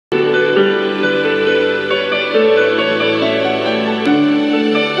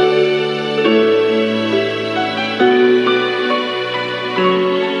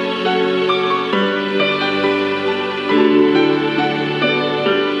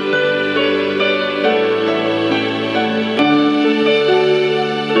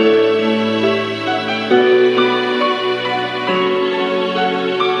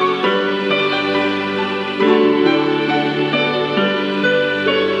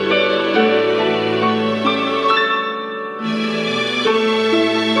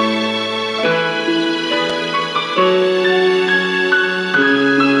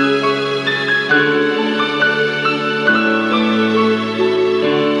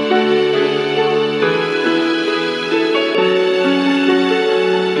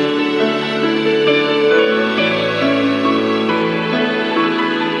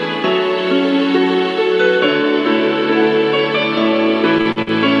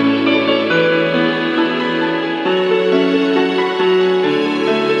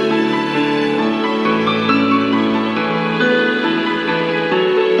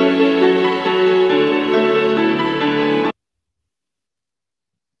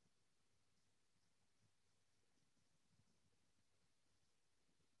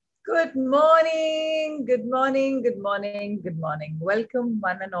Good morning, good morning, good morning, good morning. Welcome,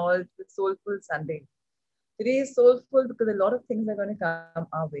 one and all, to Soulful Sunday. Today is soulful because a lot of things are going to come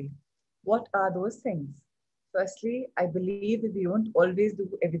our way. What are those things? Firstly, I believe that we won't always do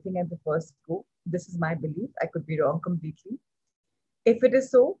everything at the first go. This is my belief. I could be wrong completely. If it is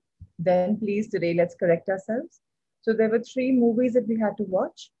so, then please today let's correct ourselves. So there were three movies that we had to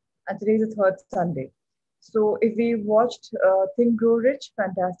watch, and today is the third Sunday. So if we watched Think Grow Rich,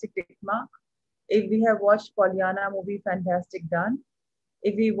 fantastic tick mark. If we have watched Pollyanna movie, fantastic done.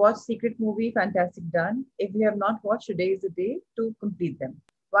 If we watch Secret movie, fantastic done. If we have not watched, today is the day to complete them.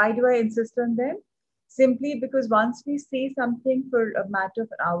 Why do I insist on them? Simply because once we see something for a matter of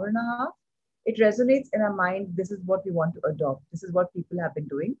an hour and a half, it resonates in our mind. This is what we want to adopt. This is what people have been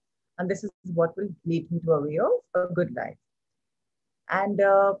doing. And this is what will lead me to a way of a good life. And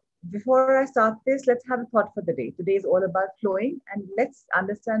before I start this, let's have a thought for the day. Today is all about flowing, and let's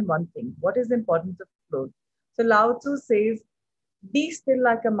understand one thing. What is the importance of flow? So Lao Tzu says, be still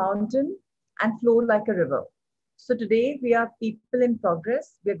like a mountain and flow like a river. So today we are people in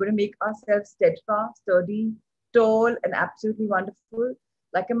progress. We're going to make ourselves steadfast, sturdy, tall, and absolutely wonderful,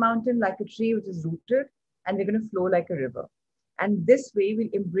 like a mountain, like a tree which is rooted, and we're going to flow like a river. And this way we'll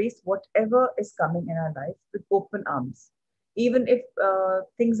embrace whatever is coming in our life with open arms. Even if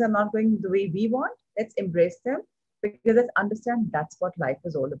things are not going the way we want, let's embrace them because let's understand that's what life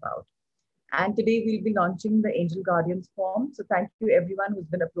is all about. And today we'll be launching the Angel Guardians form. So thank you everyone who's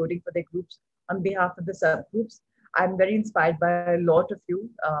been uploading for their groups on behalf of the subgroups. I'm very inspired by a lot of you.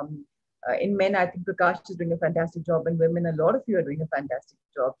 In men, I think Prakash is doing a fantastic job, and women, a lot of you are doing a fantastic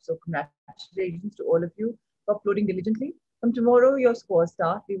job. So congratulations to all of you for uploading diligently. From tomorrow, your scores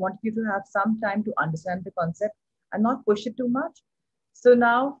start. We want you to have some time to understand the concept and not push it too much. So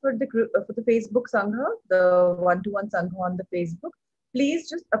now for the group, for the Facebook Sangha, the one-to-one Sangha on the Facebook, please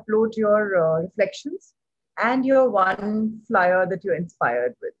just upload your reflections and your one flyer that you're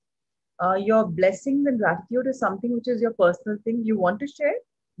inspired with. Your blessings and gratitude is something which is your personal thing you want to share,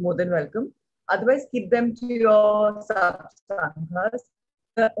 more than welcome. Otherwise, keep them to your sub-sanghas.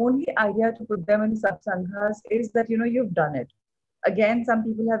 The only idea to put them in sub-sanghas is that you've done it. Again, some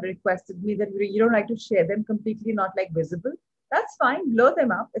people have requested me that you don't like to share them completely, not like visible. That's fine. Blur them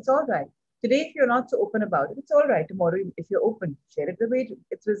up. It's all right. Today, if you're not so open about it, it's all right. Tomorrow, if you're open, share it the way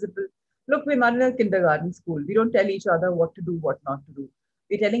it's visible. Look, we're not in a kindergarten school. We don't tell each other what to do, what not to do.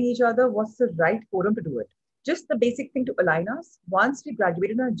 We're telling each other what's the right forum to do it. Just the basic thing to align us. Once we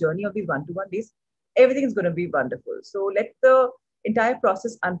graduate in our journey of these one-to-one days, everything is going to be wonderful. So let the entire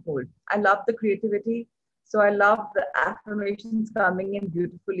process unfold. I love the creativity. So I love the affirmations coming in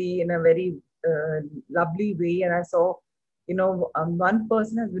beautifully in a very lovely way. And I saw, one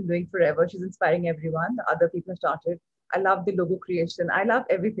person has been doing forever. She's inspiring everyone. The other people started. I love the logo creation. I love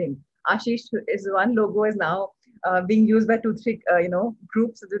everything. Ashish is one logo is now being used by two, three,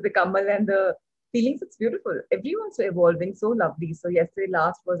 groups with the Kamal and the feelings. It's beautiful. Everyone's so evolving, so lovely. So yesterday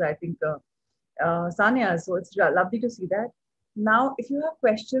last was, I think, Sanya. So it's lovely to see that. Now, if you have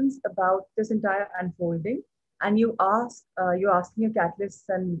questions about this entire unfolding and you're asking your catalysts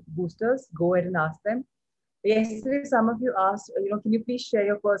and boosters, go ahead and ask them. Yesterday, some of you asked, can you please share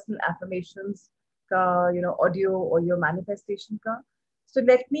your personal affirmations, audio or your manifestation ka? So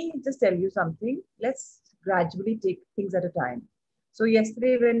let me just tell you something. Let's gradually take things at a time. So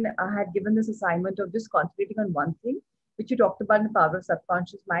yesterday, when I had given this assignment of just concentrating on one thing, which you talked about in the power of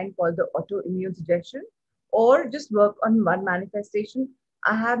subconscious mind called the autoimmune suggestion, or just work on one manifestation.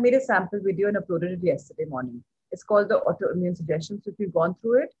 I have made a sample video and uploaded it yesterday morning. It's called the autoimmune suggestion. So if you've gone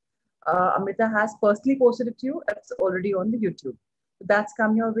through it, Amrita has personally posted it to you. It's already on the YouTube. So that's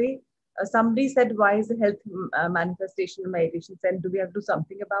come your way. Somebody said, why is the health manifestation meditation sent? Do we have to do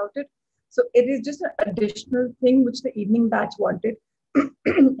something about it? So it is just an additional thing which the evening batch wanted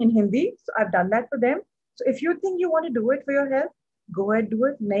in Hindi. So I've done that for them. So if you think you want to do it for your health, go ahead, do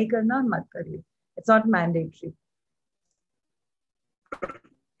it. Nahi karna, mat kariye. It's not mandatory.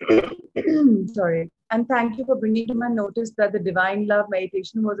 Sorry. And thank you for bringing to my notice that the Divine Love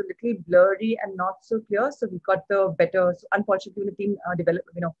meditation was a little blurry and not so clear. So we got the better. So unfortunately, when the team developed,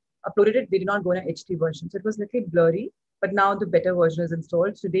 uploaded it, they did not go in an HD version. So it was a little blurry, but now the better version is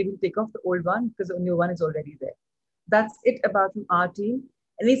installed. So today we'll take off the old one because the new one is already there. That's it about from our team.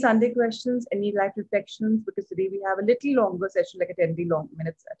 Any Sunday questions, any life reflections? Because today we have a little longer session, like a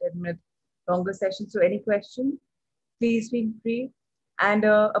 10-minute longer session. So any question, please feel free. And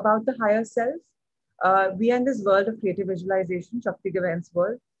about the higher self, we are in this world of creative visualization, Shakti Events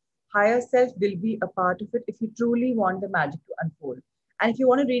world. Higher self will be a part of it if you truly want the magic to unfold. And if you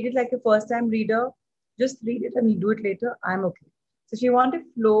want to read it like a first-time reader, just read it and you do it later. I'm okay. So if you want to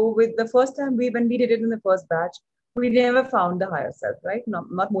flow with the first time when we did it in the first batch, we never found the higher self, right?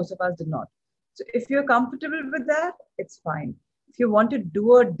 Not most of us did not. So if you're comfortable with that, it's fine. If you want to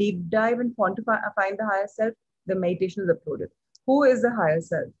do a deep dive and want to find the higher self, the meditation is uploaded. Who is the higher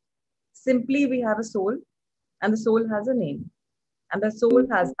self? Simply, we have a soul, and the soul has a name, and the soul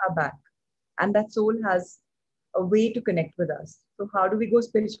has a back, and that soul has a way to connect with us. So how do we go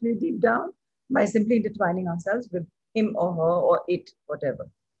spiritually deep down? By simply intertwining ourselves with him or her or it, whatever.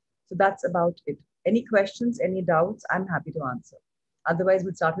 So that's about it. Any questions, any doubts, I'm happy to answer. Otherwise,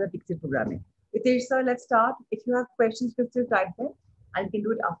 we'll start with the Pixie programming. Hitesh sir, let's start. If you have questions, please still type them. I can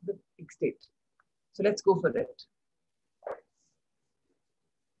do it after the fixed state. So let's go for it.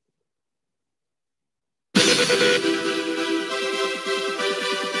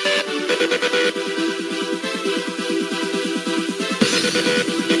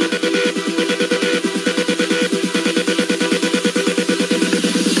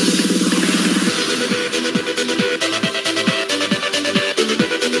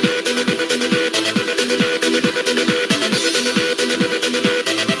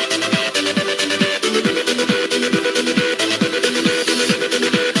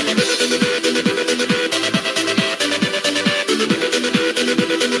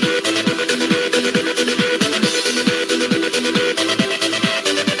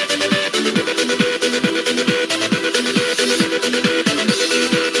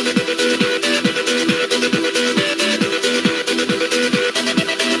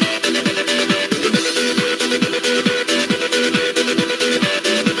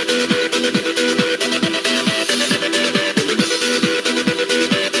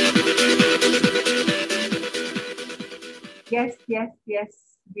 Yes,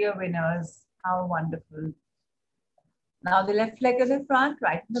 we are winners. How wonderful. Now the left leg is in front,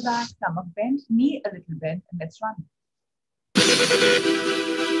 right in the back, stomach bend, knee a little bent, and let's run.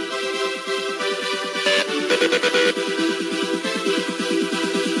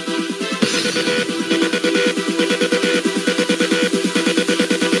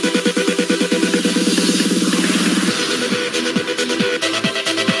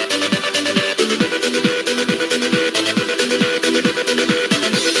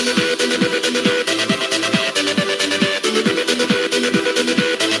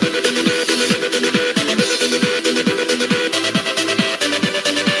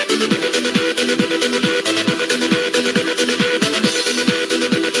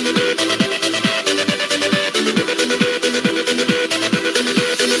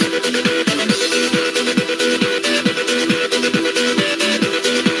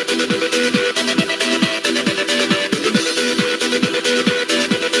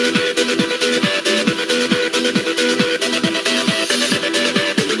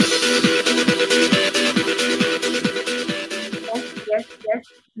 Yes,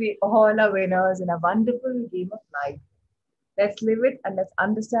 we all are winners in a wonderful game of life. Let's live it and let's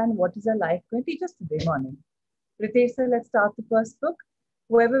understand what is our life going to teach us today morning. Ritesh sir, let's start the first book.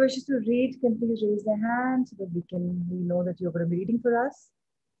 Whoever wishes to read can please raise their hand so that we know that you're going to be reading for us.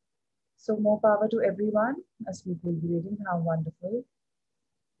 So more power to everyone as we will be reading. How wonderful.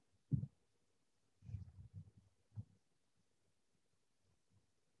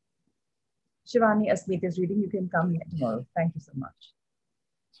 Shivani Asmeet is reading. You can come here tomorrow. Thank you so much.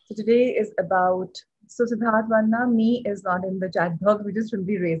 So today is about, so Siddharth Vanna, me is not in the chat box. We just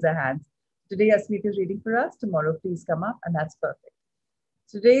simply raise our hands. Today Asmeet is reading for us. Tomorrow please come up and that's perfect.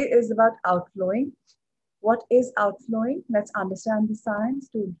 Today is about outflowing. What is outflowing? Let's understand the science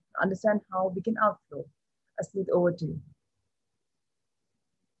to understand how we can outflow. Asmeet, over to you.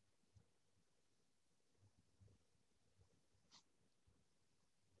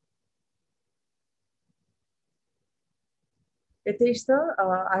 Ritesh sir,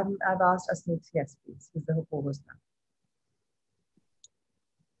 I've asked Asmeet, yes, please. He's the co-host now.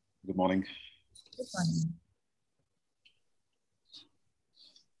 Good morning. Good morning.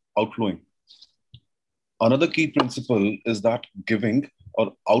 Outflowing. Another key principle is that giving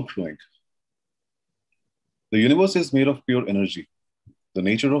or outflowing. The universe is made of pure energy, the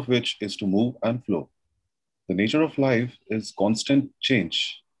nature of which is to move and flow. The nature of life is constant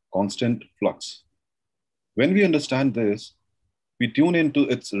change, constant flux. When we understand this, we tune into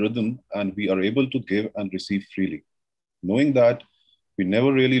its rhythm and we are able to give and receive freely, knowing that we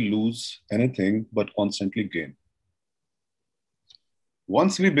never really lose anything but constantly gain.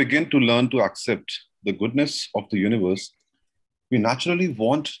 Once we begin to learn to accept the goodness of the universe, we naturally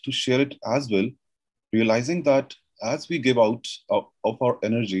want to share it as well, realizing that as we give out of our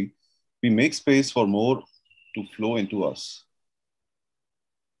energy, we make space for more to flow into us.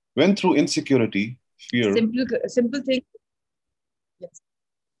 When through insecurity, fear... Simple thing. Yes.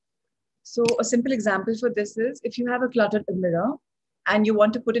 So a simple example for this is if you have a cluttered mirror and you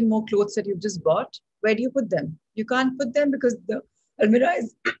want to put in more clothes that you've just bought, where do you put them? You can't put them because the almirah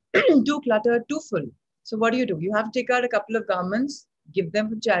is too cluttered, too full. So what do? You have to take out a couple of garments, give them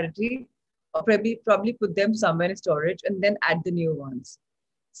for charity, or probably put them somewhere in storage and then add the new ones.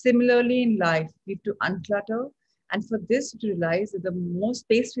 Similarly, in life, we have to unclutter. And for this, to realize that the more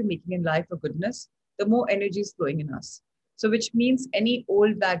space we're making in life for goodness, the more energy is flowing in us. So, which means any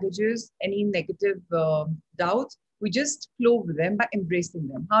old baggages, any negative doubts, we just flow with them by embracing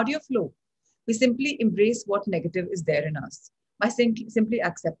them. How do you flow? We simply embrace what negative is there in us by simply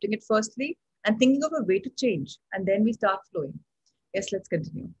accepting it firstly and thinking of a way to change. And then we start flowing. Yes, let's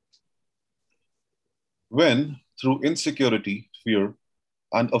continue. When, through insecurity, fear,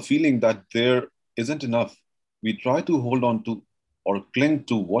 and a feeling that there isn't enough, we try to hold on to or cling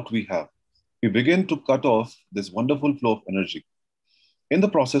to what we have, we begin to cut off this wonderful flow of energy. In the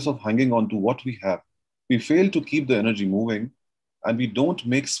process of hanging on to what we have, we fail to keep the energy moving and we don't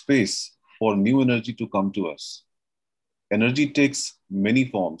make space for new energy to come to us. Energy takes many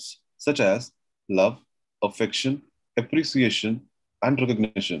forms, such as love, affection, appreciation, and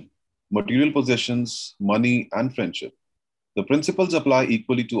recognition, material possessions, money, and friendship. The principles apply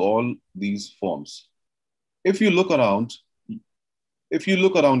equally to all these forms. If you look around, if you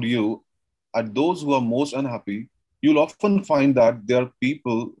look around you at those who are most unhappy, you'll often find that there are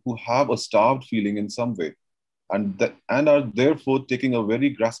people who have a starved feeling in some way and are therefore taking a very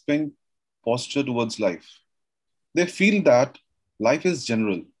grasping posture towards life. They feel that life is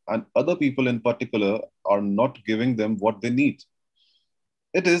general and other people in particular are not giving them what they need.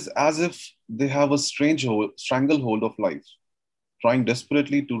 It is as if they have a stranglehold of life, trying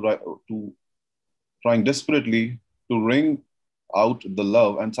desperately to trying desperately to wring out the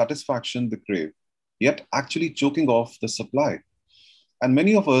love and satisfaction they crave, yet actually choking off the supply. And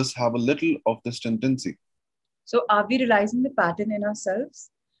many of us have a little of this tendency. So, are we realizing the pattern in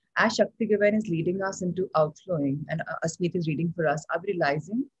ourselves? As Shakti Given is leading us into outflowing and Asmeet is reading for us, are we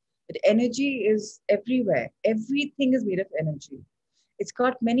realizing that energy is everywhere? Everything is made of energy. It's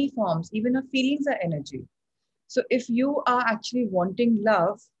got many forms, even our feelings are energy. So, if you are actually wanting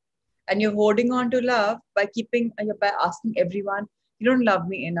love and you're holding on to love by asking everyone, you don't love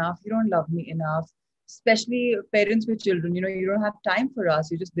me enough, you don't love me enough, especially parents with children, you don't have time for us,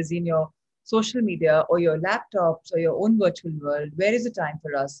 you're just busy in your social media or your laptops or your own virtual world. Where is the time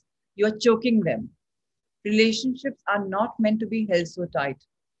for us? You're choking them. Relationships are not meant to be held so tight.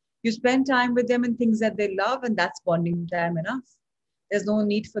 You spend time with them in things that they love, and that's bonding time enough. There's no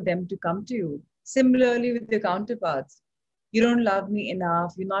need for them to come to you. Similarly, with your counterparts, you don't love me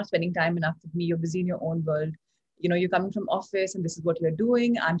enough. You're not spending time enough with me. You're busy in your own world. You're coming from office, and this is what you're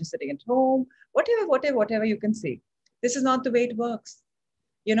doing. I'm just sitting at home. Whatever you can say. This is not the way it works.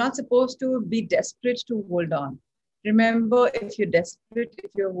 You're not supposed to be desperate to hold on. Remember, if you're desperate,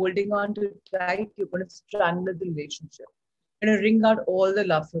 if you're holding on too tight, you're going to strangle the relationship. You're going to wring out all the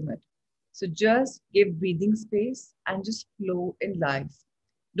love from it. So just give breathing space and just flow in life.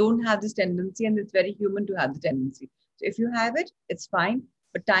 Don't have this tendency, and it's very human to have the tendency. So if you have it, it's fine,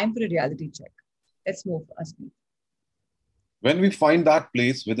 but time for a reality check. Let's move, Asmeet. When we find that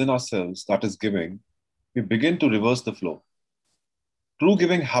place within ourselves that is giving, we begin to reverse the flow. True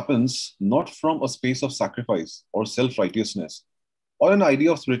giving happens not from a space of sacrifice or self-righteousness or an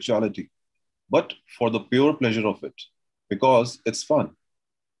idea of spirituality, but for the pure pleasure of it, because it's fun.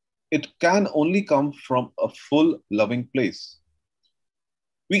 It can only come from a full, loving place.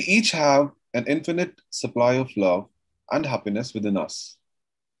 We each have an infinite supply of love and happiness within us.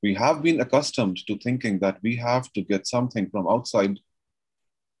 We have been accustomed to thinking that we have to get something from outside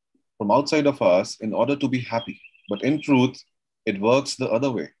of us in order to be happy. But in truth, it works the other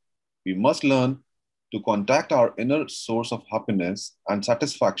way. We must learn to contact our inner source of happiness and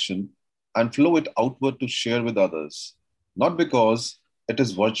satisfaction and flow it outward to share with others, not because it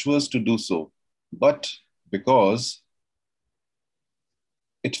is virtuous to do so, but because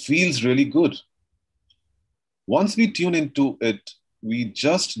it feels really good. Once we tune into it, we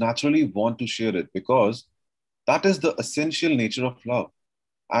just naturally want to share it because that is the essential nature of love.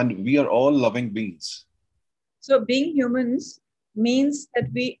 And we are all loving beings. So being humans means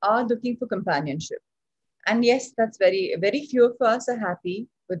that we are looking for companionship. And yes, that's very few of us are happy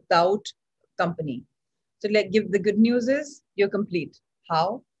without company. So give the good news is you're complete.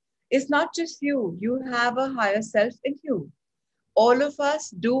 How? It's not just you. You have a higher self in you. All of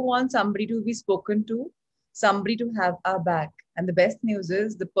us do want somebody to be spoken to, somebody to have our back. And the best news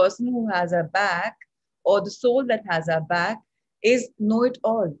is the person who has our back or the soul that has our back is know it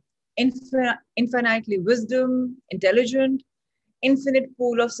all, infinitely wisdom, intelligent, infinite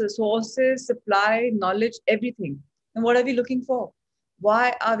pool of resources, supply, knowledge, everything. And what are we looking for?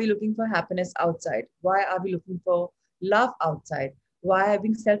 Why are we looking for happiness outside? Why are we looking for love outside? Why are we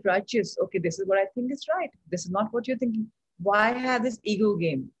being self-righteous? Okay, this is what I think is right. This is not what you're thinking. Why have this ego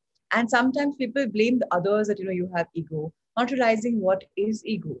game? And sometimes people blame the others that you have ego, not realizing what is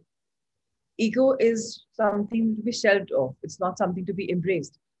ego. Ego is something to be shelved off. It's not something to be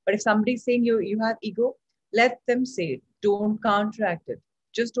embraced. But if somebody's saying you have ego, let them say it. Don't counteract it.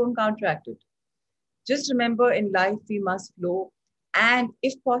 Just don't counteract it. Just remember in life we must flow and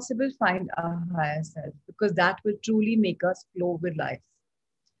if possible find our higher self because that will truly make us flow with life.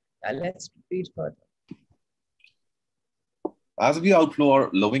 Let's read further. As we outflow our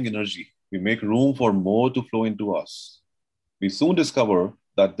loving energy, we make room for more to flow into us. We soon discover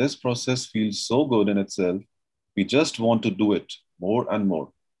that this process feels so good in itself, we just want to do it more and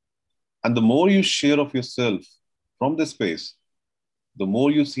more. And the more you share of yourself from this space, the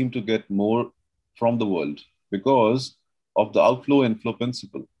more you seem to get more from the world because of the outflow inflow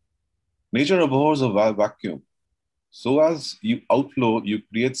principle. Nature abhors a vacuum. So as you outflow, you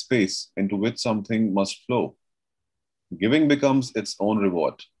create space into which something must flow. Giving becomes its own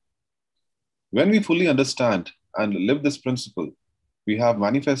reward. When we fully understand and live this principle, we have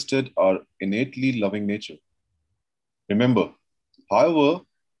manifested our innately loving nature. Remember, however,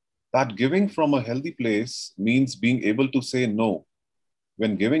 that giving from a healthy place means being able to say no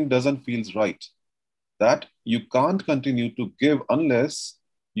when giving doesn't feel right. That you can't continue to give unless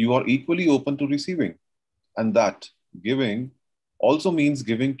you are equally open to receiving. And that giving also means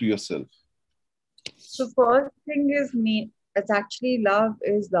giving to yourself. So first thing is me. It's actually love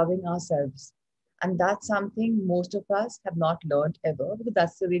is loving ourselves. And that's something most of us have not learned ever because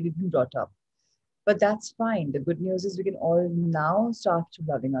that's the way we've been brought up. But that's fine. The good news is we can all now start to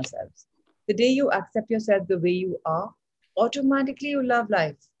loving ourselves. The day you accept yourself the way you are, automatically you love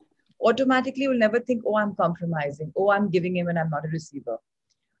life. Automatically you'll never think, oh, I'm compromising. Oh, I'm giving in when I'm not a receiver.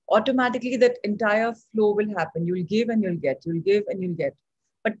 Automatically that entire flow will happen. You'll give and you'll get. You'll give and you'll get.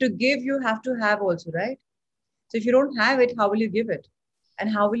 But to give, you have to have also, right? So if you don't have it, how will you give it? And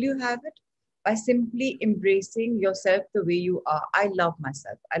how will you have it? By simply embracing yourself the way you are. I love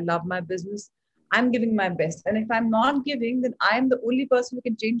myself. I love my business. I'm giving my best. And if I'm not giving, then I am the only person who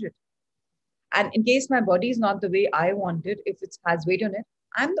can change it. And in case my body is not the way I want it, if it has weight on it,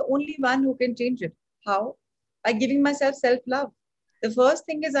 I'm the only one who can change it. How? By giving myself self love. The first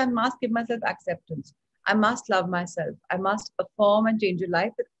thing is I must give myself acceptance. I must love myself. I must affirm and change a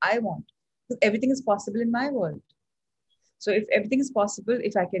life that I want. Because everything is possible in my world. So if everything is possible,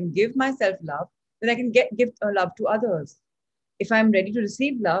 if I can give myself love, then I can give love to others. If I'm ready to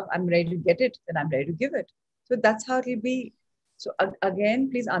receive love, I'm ready to get it, then I'm ready to give it. So that's how it will be. So again,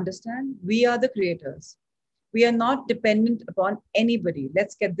 please understand, we are the creators. We are not dependent upon anybody.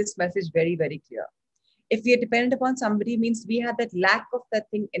 Let's get this message very, very clear. If we are dependent upon somebody, means we have that lack of that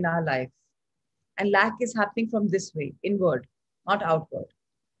thing in our life. And lack is happening from this way, inward, not outward.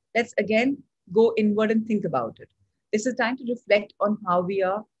 Let's again go inward and think about it. This is time to reflect on how we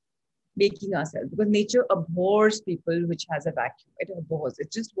are making ourselves because nature abhors people which has a vacuum. It abhors.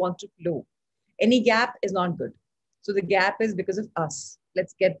 It just wants to flow. Any gap is not good. So the gap is because of us.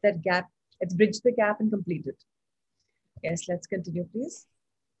 Let's get that gap. Let's bridge the gap and complete it. Yes, let's continue, please.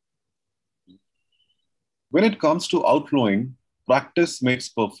 When it comes to outflowing, practice makes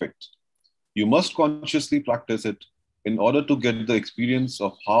perfect. You must consciously practice it in order to get the experience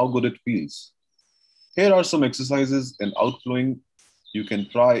of how good it feels. Here are some exercises in outflowing you can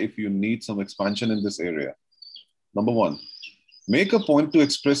try if you need some expansion in this area. Number one, make a point to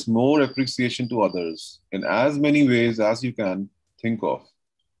express more appreciation to others in as many ways as you can think of.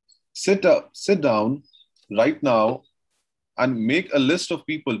 Sit down right now and make a list of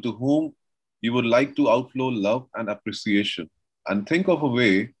people to whom you would like to outflow love and appreciation and think of a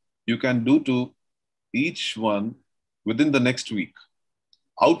way you can do to each one within the next week.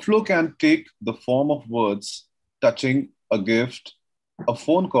 Outflow can take the form of words, touching, a gift, a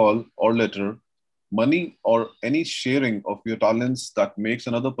phone call or letter, money, or any sharing of your talents that makes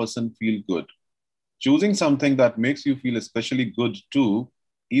another person feel good. Choosing something that makes you feel especially good too,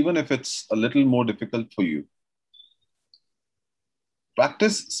 even if it's a little more difficult for you.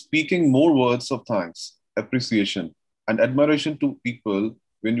 Practice speaking more words of thanks, appreciation, and admiration to people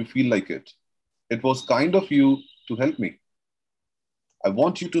when you feel like it. It was kind of you to help me. I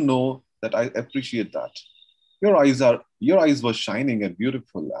want you to know that I appreciate that. Your eyes were shining and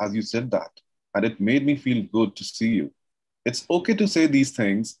beautiful as you said that, and it made me feel good to see you. It's okay to say these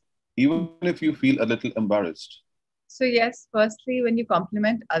things, even if you feel a little embarrassed. So yes, firstly, when you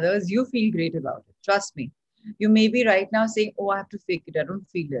compliment others, you feel great about it. Trust me. You may be right now saying, oh, I have to fake it. I don't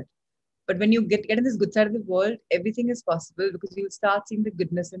feel it. But when you get in this good side of the world, everything is possible because you'll start seeing the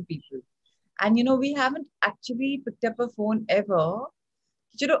goodness in people. And we haven't actually picked up a phone ever.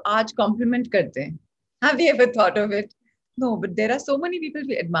 चलो आज compliment करते हैं. Have you ever thought of it? No, but there are so many people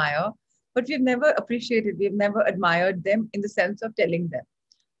we admire, but we've never appreciated, we've never admired them in the sense of telling them.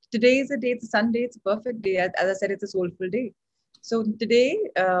 Today is a day, it's a Sunday, it's a perfect day. As I said, it's a soulful day. So today,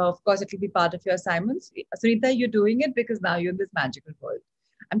 of course, it will be part of your assignments. Sunita, you're doing it because now you're in this magical world.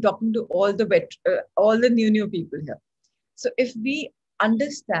 I'm talking to all the new people here. So if we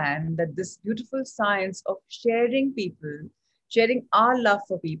understand that this beautiful science of sharing people, sharing our love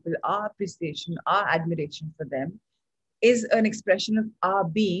for people, our appreciation, our admiration for them is an expression of our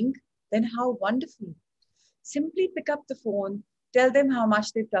being, then how wonderful. Simply pick up the phone, tell them how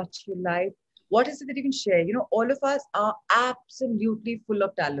much they've touched your life. What is it that you can share? All of us are absolutely full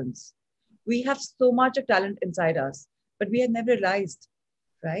of talents. We have so much of talent inside us, but we have never realized,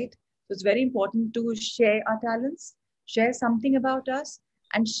 right? So it's very important to share our talents, share something about us,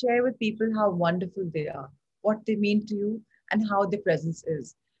 and share with people how wonderful they are, what they mean to you, and how their presence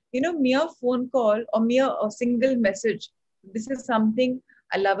is. Mere phone call or mere a single message, this is something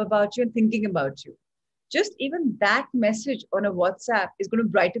I love about you and thinking about you. Just even that message on a WhatsApp is going to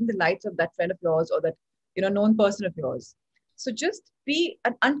brighten the lights of that friend of yours or that known person of yours. So just be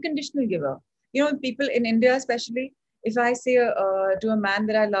an unconditional giver. People in India especially, if I say to a man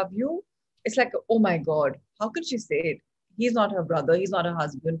that I love you, it's like, oh my God, how could she say it? He's not her brother, he's not her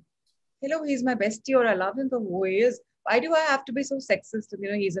husband. Hello, he's my bestie, or I love him for who he is. Why do I have to be so sexist?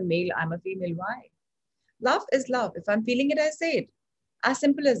 He's a male, I'm a female. Why? Love is love. If I'm feeling it, I say it. As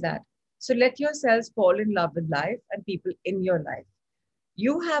simple as that. So let yourselves fall in love with life and people in your life.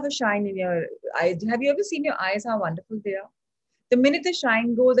 You have a shine in your eyes. Have you ever seen your eyes, how wonderful they are? The minute the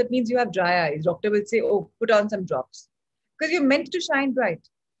shine goes, that means you have dry eyes. Doctor will say, oh, put on some drops. Because you're meant to shine bright.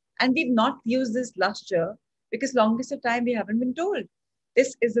 And we've not used this luster because longest of time we haven't been told.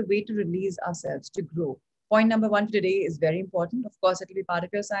 This is a way to release ourselves, to grow. Point number 1 for today is very important. Of course, it will be part of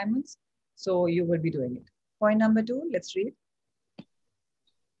your assignments. So you will be doing it. Point number 2, let's read.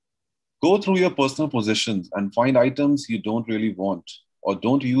 Go through your personal possessions and find items you don't really want or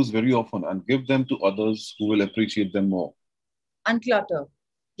don't use very often and give them to others who will appreciate them more. Unclutter.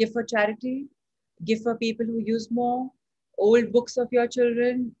 Give for charity. Give for people who use more. Old books of your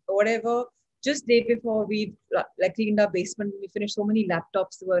children, whatever. Just day before we cleaned our basement, we finished so many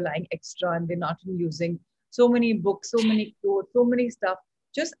laptops that were lying extra and they're not using. So many books, so many clothes, so many stuff.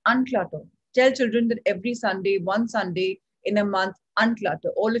 Just unclutter. Tell children that every Sunday, one Sunday in a month, unclutter.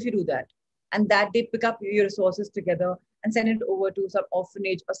 All of you do that. And that day, pick up your resources together and send it over to some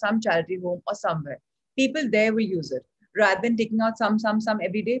orphanage or some charity home or somewhere. People there will use it. Rather than taking out some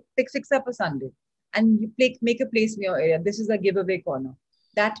every day, fix up a Sunday. And you make a place in your area. This is a giveaway corner.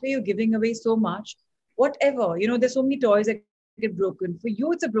 That way you're giving away so much. Whatever, there's so many toys that get broken. For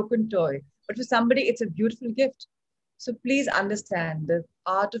you, it's a broken toy. But for somebody, it's a beautiful gift. So please understand the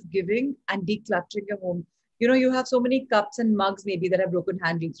art of giving and decluttering your home. You have so many cups and mugs maybe that have broken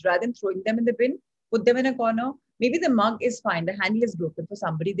handles. Rather than throwing them in the bin, put them in a corner. Maybe the mug is fine. The handle is broken for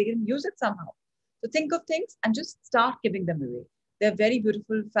somebody. They can use it somehow. So think of things and just start giving them away. They're very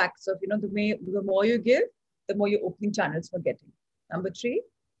beautiful facts of, the more you give, the more you're opening channels for getting. Number 3.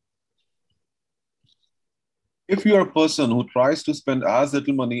 If you are a person who tries to spend as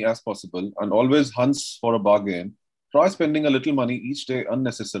little money as possible and always hunts for a bargain, try spending a little money each day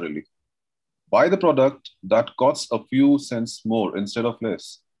unnecessarily. Buy the product that costs a few cents more instead of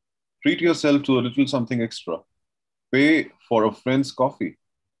less. Treat yourself to a little something extra. Pay for a friend's coffee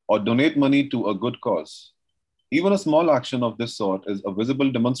or donate money to a good cause. Even a small action of this sort is a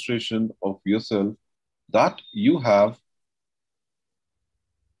visible demonstration of yourself that you have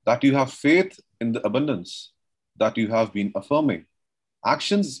faith in the abundance that you have been affirming.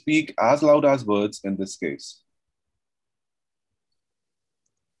 Actions speak as loud as words in this case.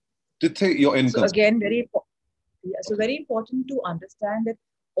 Your income. So again, very important to understand that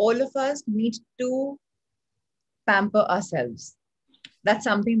all of us need to pamper ourselves. That's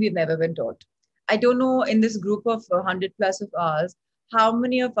something we've never been taught. I don't know in this group of 100 plus of ours, how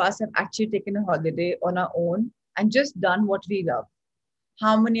many of us have actually taken a holiday on our own and just done what we love.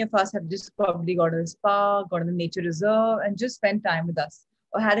 How many of us have just probably gone to the spa, gone to the nature reserve and just spent time with us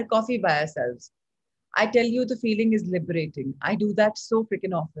or had a coffee by ourselves. I tell you, the feeling is liberating. I do that so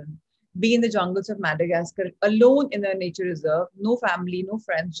freaking often. Be in the jungles of Madagascar, alone in the nature reserve, no family, no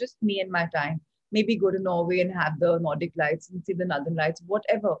friends, just me and my time. Maybe go to Norway and have the Nordic lights and see the Northern lights,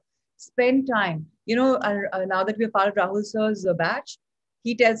 whatever. Spend time. Now that we're part of Rahul sir's batch,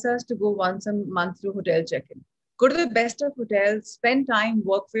 He tells us to go once a month to hotel check-in. Go to the best of hotels, spend time,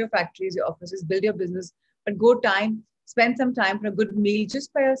 work for your factories, your offices, build your business, but spend some time for a good meal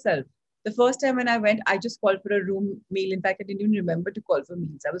just by yourself. The first time when I went, I just called for a room meal. In fact, I didn't even remember to call for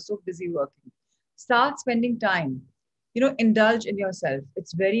meals. I was so busy working. Start spending time. Indulge in yourself.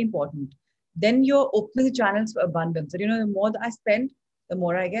 It's very important. Then you're opening the channels for abundance. And the more that I spend, the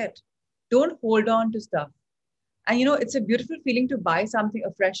more I get. Don't hold on to stuff. And it's a beautiful feeling to buy something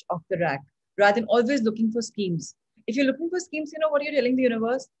afresh off the rack rather than always looking for schemes. If you're looking for schemes, what you're telling the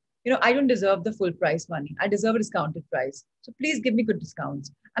universe? I don't deserve the full price money. I deserve a discounted price. So please give me good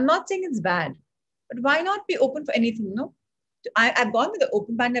discounts. I'm not saying it's bad, but why not be open for anything? I've gone with the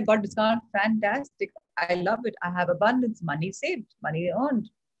open band. I got discount. Fantastic. I love it. I have abundance, money saved, money earned.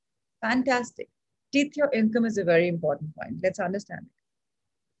 Fantastic. Teeth your income is a very important point. Let's understand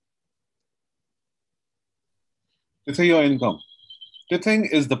it. Tithing your income. Tithing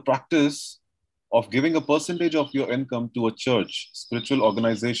is the practice of giving a percentage of your income to a church, spiritual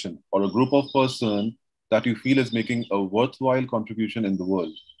organization, or a group of persons that you feel is making a worthwhile contribution in the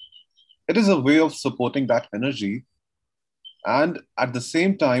world. It is a way of supporting that energy and at the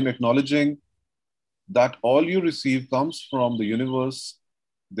same time acknowledging that all you receive comes from the universe.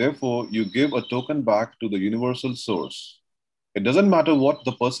 Therefore, you give a token back to the universal source. It doesn't matter what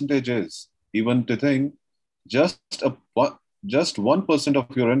the percentage is, even tithing, just 1%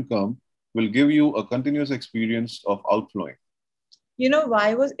 of your income will give you a continuous experience of outflowing.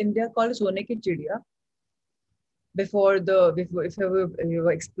 Why was India called Sone ki Chidiya? Before if we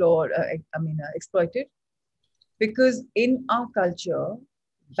were exploited? Because in our culture,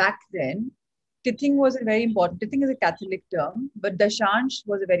 back then, tithing was a very important. Tithing is a Catholic term, but dashansh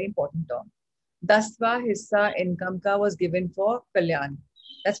was a very important term. Daswa hissa income ka was given for kalyan.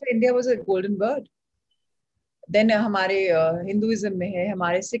 That's why India was a golden bird. Then हमारे Hinduism में है,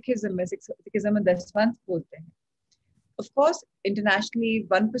 हमारे Sikhism में 10 बोलते हैं. Of course, internationally,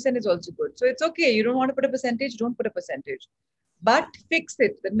 1% is also good. So it's okay. You don't want to put a percentage, don't put a percentage. But fix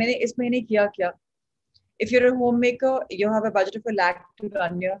it. That मैंने इस महीने किया क्या? If you're a homemaker, you have a budget of $1 lakh to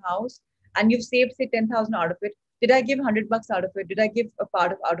run your house, and you've saved say 10,000 out of it. Did I give $100 out of it? Did I give a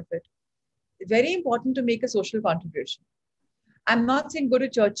part out of it? It's very important to make a social contribution. I'm not saying go to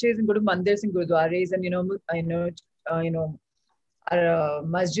churches and go to mandirs and gurudwaras and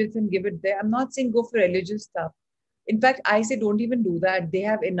masjids and give it there. I'm not saying go for religious stuff. In fact, I say don't even do that. They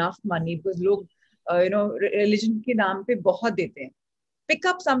have enough money because log religion ke naam pe bahut dete hain. Pick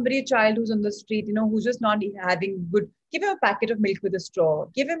up somebody, a child who's on the street, who's just not having good. Give him a packet of milk with a straw.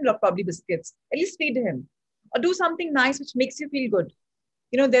 Give him probably biscuits. At least feed him, or do something nice which makes you feel good.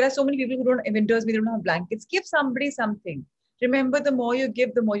 There are so many people who don't winters. We don't have blankets. Give somebody something. Remember, the more you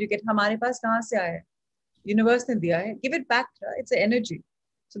give, the more you get. हमारे पास कहाँ से आया है? Universe ने दिया है. Give it back. It's an energy.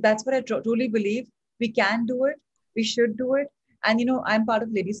 So that's what I truly believe. We can do it. We should do it. And I'm part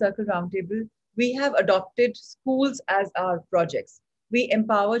of Lady Circle Roundtable. We have adopted schools as our projects. We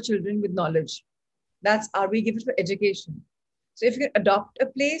empower children with knowledge. We give it for education. So if you can adopt a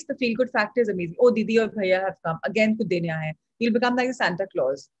place, the feel-good factor is amazing. Oh, Didi or Bhaiya have come. Again, kuch dene aaye. You'll become like a Santa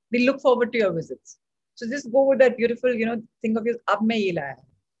Claus. We look forward to your visits. So just go with that beautiful, think of yours. Ab main ye laya.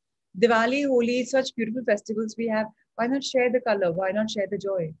 Diwali, Holi, such beautiful festivals we have. Why not share the color? Why not share the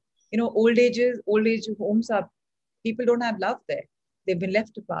joy? Old age homes up. People don't have love there. They've been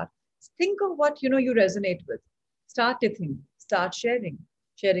left apart. Think of what, you resonate with. Start tithing. Start sharing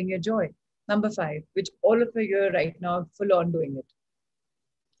your joy. Number 5, which all of you are right now full on doing it.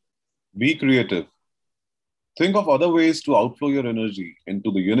 Be creative. Think of other ways to outflow your energy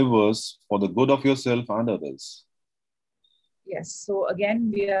into the universe for the good of yourself and others. Yes. So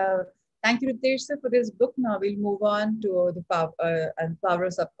again, thank you, Ritesh sir, for this book. Now we'll move on to the power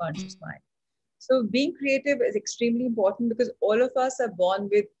of subconscious mind. So being creative is extremely important because all of us are born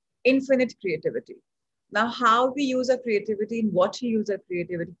with infinite creativity. Now, how we use our creativity and what we use our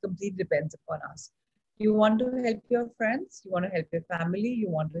creativity completely depends upon us. You want to help your friends, you want to help your family, you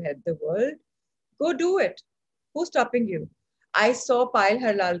want to help the world, go do it. Who's stopping you? I saw Payal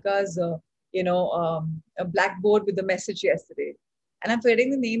Harlalka's, a blackboard with the message yesterday. And I'm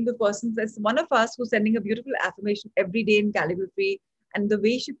forgetting the name of the person. There's one of us who's sending a beautiful affirmation every day in calligraphy. And the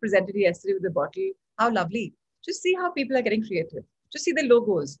way she presented it yesterday with the bottle, how lovely. Just see how people are getting creative. Just see the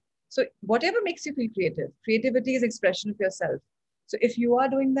logos. So whatever makes you feel creative, creativity is expression of yourself. So if you are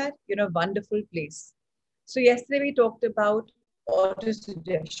doing that, you're in a wonderful place. So yesterday we talked about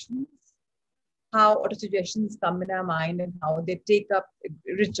auto-suggestions, how auto-suggestions come in our mind and how they take up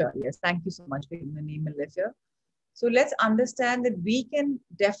richer. Yes, thank you so much for giving the name, Melissa. So let's understand that we can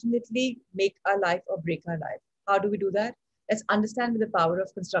definitely make our life or break our life. How do we do that? Let's understand the power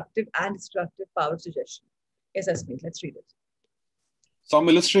of constructive and destructive power of suggestion. Yes, Asmeet, let's read it. Some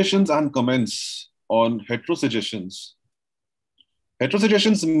illustrations and comments on heterosuggestions.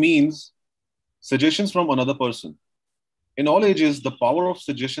 Heterosuggestions means suggestions from another person. In all ages, the power of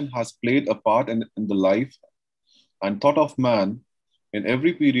suggestion has played a part in the life and thought of man in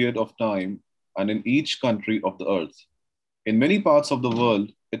every period of time and in each country of the earth. In many parts of the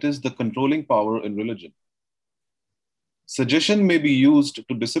world, it is the controlling power in religion. Suggestion may be used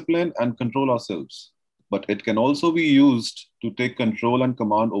to discipline and control ourselves, but it can also be used to take control and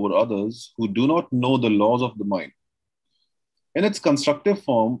command over others who do not know the laws of the mind. In its constructive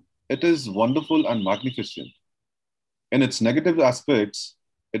form, it is wonderful and magnificent. In its negative aspects,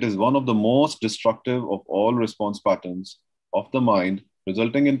 it is one of the most destructive of all response patterns of the mind,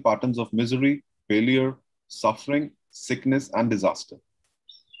 resulting in patterns of misery, failure, suffering, sickness, and disaster.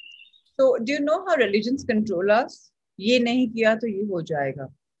 So, do you know how religions control us? ये नहीं किया तो ये हो जाएगा.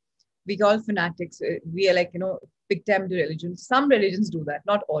 We call fanatics. We are like, big time to religions. Some religions do that,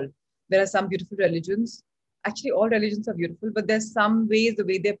 not all. There are some beautiful religions. Actually, all religions are beautiful, but there's some ways the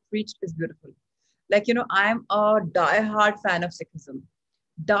way they're preached is beautiful. Like, I'm a die-hard fan of Sikhism.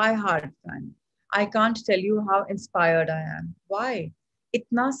 Die-hard fan. I can't tell you how inspired I am. Why?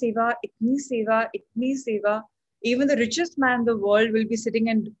 Itna seva, itni seva, itni seva. Even the richest man in the world will be sitting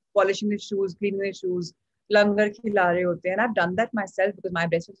and polishing his shoes, cleaning his shoes, langar khila rahe hote. And I've done that myself because my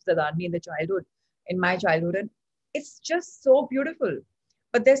best was Zadani in my childhood. And it's just so beautiful.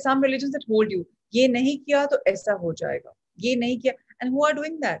 But there's some religions that hold you. Ye nahi kiya to aisa ho jayega. Ye nahi kiya. And who are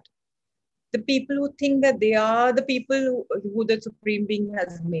doing that? The people who think that they are the people who the Supreme Being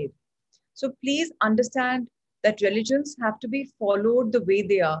has made. So please understand that religions have to be followed the way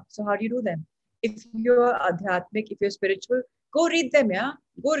they are. So how do you do them? If you're adhyatmic, if you're spiritual, go read them, yeah?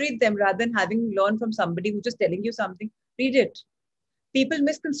 Go read them rather than having learned from somebody who's just telling you something. Read it. People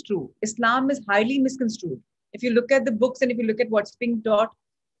misconstrue. Islam is highly misconstrued. If you look at the books and if you look at what's being taught,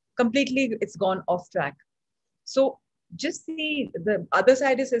 completely it's gone off track. So just see the other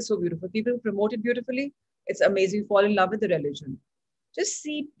side is so beautiful. People promote it beautifully. It's amazing. You fall in love with the religion. Just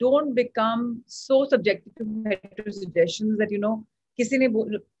see, don't become so subjected to heterosuggestions that, किसी ने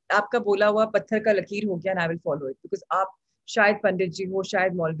आपका बोला हुआ पत्थर का लकीर हो गया and I will follow it. Because आप शायद पंडित जी हो,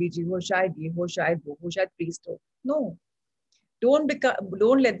 शायद मौलवी जी हो, शायद ये हो, शायद वो हो, शायद priest हो. No.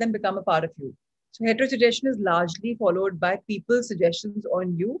 Don't let them become a part of you. So heterosuggestion is largely followed by people's suggestions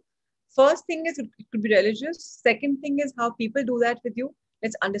on you. First thing is it could be religious. Second thing is how people do that with you.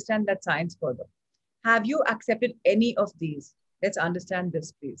 Let's understand that science further. Have you accepted any of these? Let's understand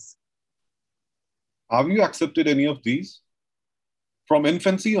this, please. Have you accepted any of these? From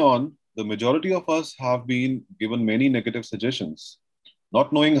infancy on, the majority of us have been given many negative suggestions.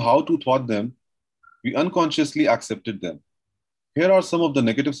 Not knowing how to thwart them, we unconsciously accepted them. Here are some of the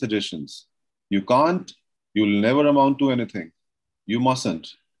negative suggestions. You can't, you'll never amount to anything. You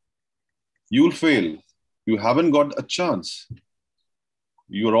mustn't. You'll fail. You haven't got a chance.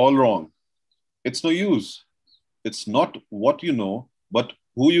 You're all wrong. It's no use. It's not what you know, but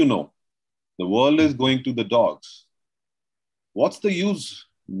who you know. The world is going to the dogs. What's the use?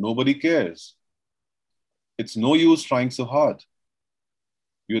 Nobody cares. It's no use trying so hard.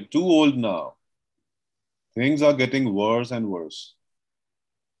 You're too old now. Things are getting worse and worse.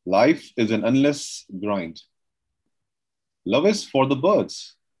 Life is an endless grind. Love is for the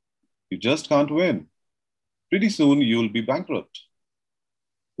birds. You just can't win. Pretty soon you'll be bankrupt.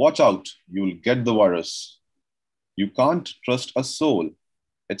 Watch out, you'll get the virus. You can't trust a soul,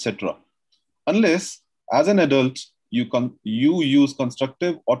 etc. Unless, as an adult, you use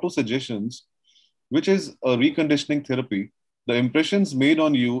constructive autosuggestions, which is a reconditioning therapy. The impressions made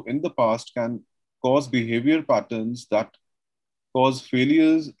on you in the past can cause behavior patterns that cause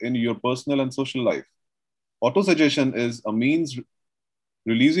failures in your personal and social life. Autosuggestion is a means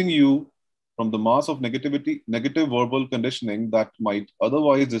releasing you from the mass of negative verbal conditioning that might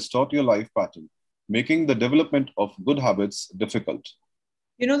otherwise distort your life pattern, making the development of good habits difficult.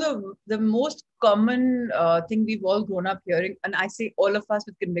 The most common thing we've all grown up hearing, and I say all of us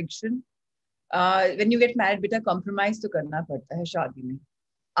with conviction, when you get married, beta, compromise to karna padta hai shaadi mein.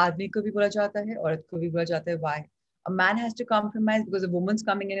 Aadmi ko bhi bola jata hai, aurat ko bhi bola jata hai. Why? A man has to compromise because a woman's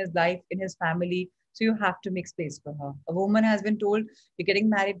coming in his life, in his family, so you have to make space for her. A woman has been told, you're getting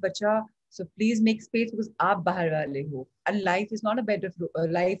married, bacha, so please make space because aap bahar wale ho. And life is not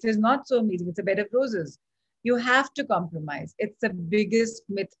life is not so amazing. It's a bed of roses. You have to compromise. It's the biggest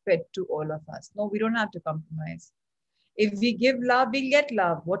myth fed to all of us. No, we don't have to compromise. If we give love, we'll get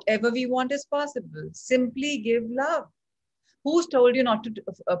love. Whatever we want is possible. Simply give love. Who's told you not to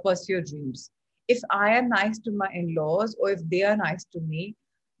pursue your dreams? if I am nice to my in-laws or if they are nice to me,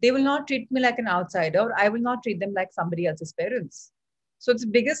 they will not treat me like an outsider, or I will not treat them like somebody else's parents. So it's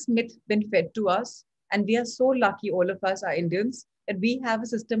the biggest myth been fed to us. And we are so lucky, all of us are Indians, that we have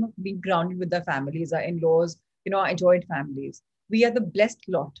a system of being grounded with our families, our in-laws, our joint families. We are the blessed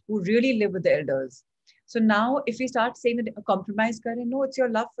lot who really live with the elders. So now if we start saying that a compromise, no, it's your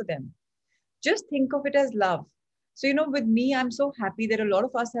love for them. Just think of it as love. So, with me, I'm so happy that a lot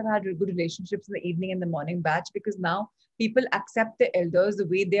of us have had good relationships in the evening and the morning batch, because now people accept the elders the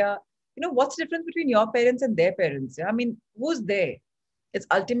way they are. What's the difference between your parents and their parents? I mean, who's there? It's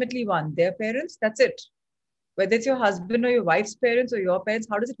ultimately one, their parents, that's it. Whether it's your husband or your wife's parents or your parents,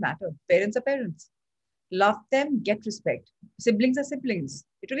 how does it matter? Parents are parents. Love them, get respect. Siblings are siblings.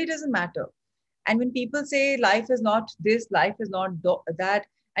 It really doesn't matter. And when people say life is not this, life is not that,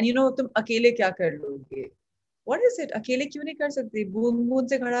 and tum akele kya kar loge? What is it? Akele kyun nahi kar sakte? Boond boond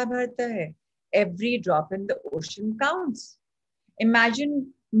se ghada bharta hai. Every drop in the ocean counts.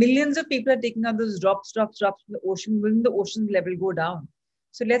 Imagine millions of people are taking out those drops from the ocean. Will the ocean level go down?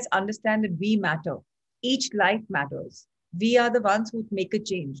 So let's understand that we matter. Each life matters. We are the ones who make a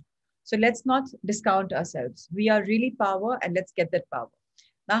change. So let's not discount ourselves. We are really power, and let's get that power.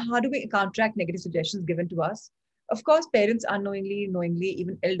 Now, how do we counteract negative suggestions given to us? Of course, parents unknowingly, knowingly,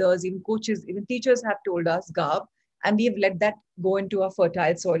 even elders, even coaches, even teachers have told us, Garb, and we've let that go into a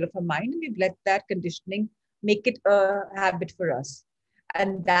fertile soil of our mind, and we've let that conditioning make it a habit for us.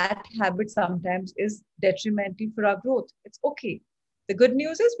 And that habit sometimes is detrimental for our growth. It's okay. The good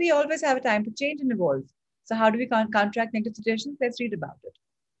news is we always have a time to change and evolve. So how do we counteract negative suggestions? Let's read about it.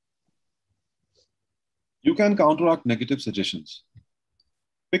 You can counteract negative suggestions.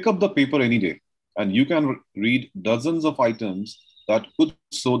 Pick up the paper any day, and you can read dozens of items that could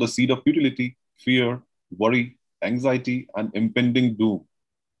sow the seed of futility, fear, worry, anxiety, and impending doom.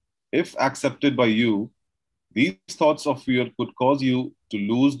 If accepted by you, these thoughts of fear could cause you to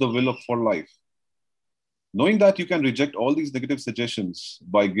lose the will for life. Knowing that you can reject all these negative suggestions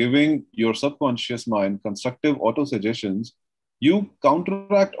by giving your subconscious mind constructive auto-suggestions, you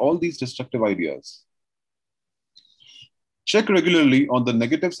counteract all these destructive ideas. Check regularly on the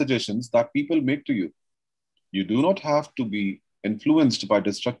negative suggestions that people make to you. You do not have to be influenced by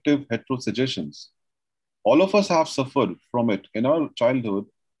destructive hetero suggestions. All of us have suffered from it in our childhood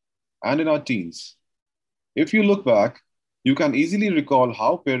and in our teens. If you look back, you can easily recall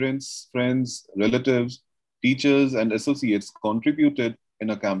how parents, friends, relatives, teachers, and associates contributed in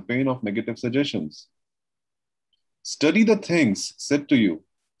a campaign of negative suggestions. Study the things said to you,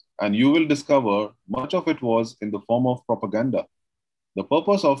 and you will discover much of it was in the form of propaganda. The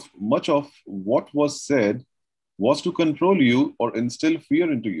purpose of much of what was said was to control you or instill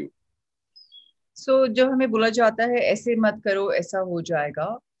fear into you. So, जब हमें बोला जाता है ऐसे मत करो, ऐसा हो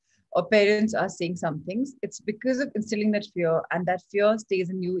जाएगा, or parents are saying some things, it's because of instilling that fear, and that fear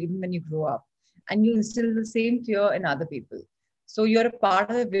stays in you even when you grow up, and you instill the same fear in other people. So you're a part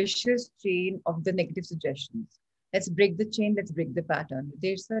of a vicious chain of the negative suggestions. Let's break the chain. Let's break the pattern.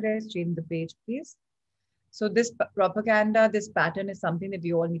 Ritesh sir, change the page, please. So this propaganda, this pattern is something that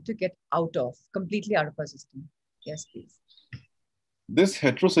we all need to get out of, completely out of our system. Yes, please. This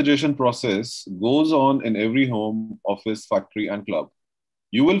heterosuggestion process goes on in every home, office, factory, and club.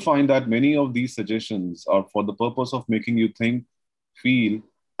 You will find that many of these suggestions are for the purpose of making you think, feel,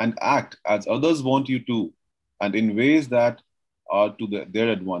 and act as others want you to, and in ways that are to their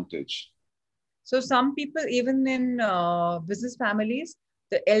advantage. So some people, even in business families,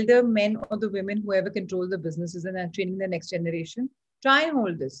 the elder men or the women, whoever control the businesses and are training the next generation, try and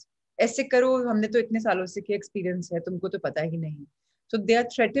hold this. ऐसे करो, हमने तो इतने सालों से क्या experience है, तुमको तो पता ही नहीं. So they are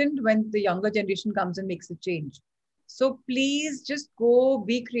threatened when the younger generation comes and makes a change. So please just go,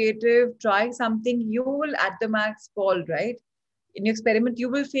 be creative, try something. You will at the max fall, right? In your experiment, you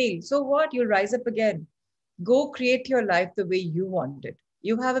will fail. So what? You'll rise up again. Go create your life the way you want it.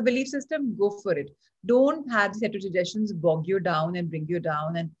 You have a belief system, go for it. Don't have the set of suggestions bog you down and bring you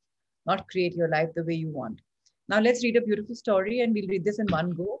down and not create your life the way you want. Now let's read a beautiful story, and we'll read this in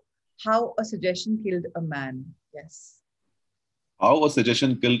one go. How a suggestion killed a man. Yes. How a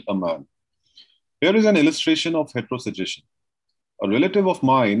suggestion killed a man. Here is an illustration of heterosuggestion. A relative of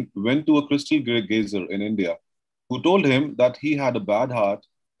mine went to a crystal gazer in India who told him that he had a bad heart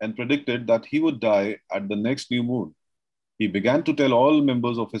and predicted that he would die at the next new moon. He began to tell all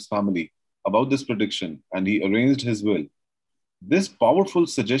members of his family about this prediction, and he arranged his will. This powerful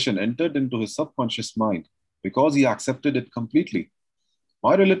suggestion entered into his subconscious mind because he accepted it completely.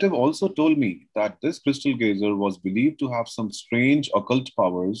 My relative also told me that this crystal gazer was believed to have some strange occult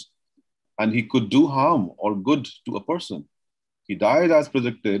powers, and he could do harm or good to a person. He died as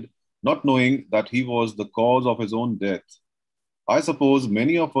predicted, not knowing that he was the cause of his own death. I suppose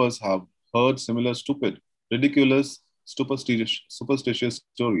many of us have heard similar stupid, ridiculous, superstitious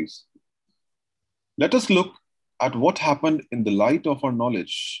stories. Let us look at what happened in the light of our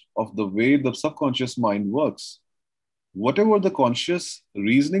knowledge of the way the subconscious mind works. Whatever the conscious,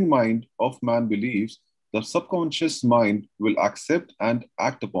 reasoning mind of man believes, the subconscious mind will accept and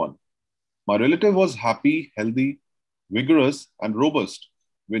act upon. My relative was happy, healthy, vigorous, and robust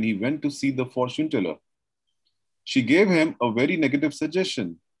when he went to see the fortune teller. She gave him a very negative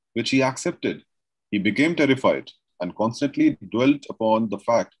suggestion, which he accepted. He became terrified and constantly dwelt upon the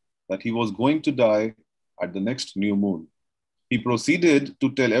fact that he was going to die at the next new moon. He proceeded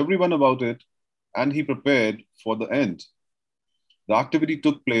to tell everyone about it, and he prepared for the end. The activity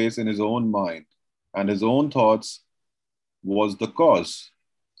took place in his own mind, and his own thoughts was the cause.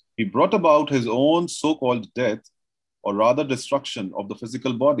 He brought about his own so-called death, or rather destruction of the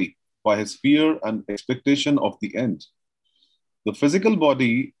physical body, by his fear and expectation of the end. The physical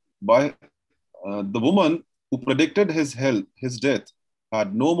body, by the woman who predicted his health, his death,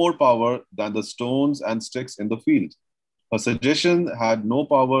 had no more power than the stones and sticks in the field. Her suggestion had no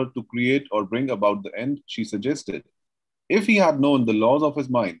power to create or bring about the end she suggested. If he had known the laws of his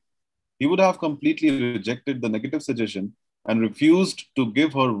mind, he would have completely rejected the negative suggestion and refused to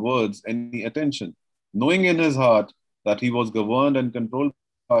give her words any attention, knowing in his heart that he was governed and controlled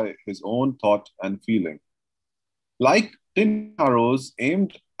by his own thought and feeling. Like tin arrows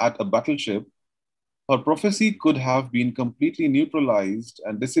aimed at a battleship, her prophecy could have been completely neutralized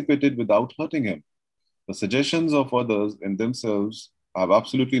and dissipated without hurting him. The suggestions of others in themselves have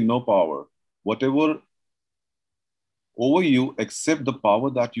absolutely no power, whatever over you, except the power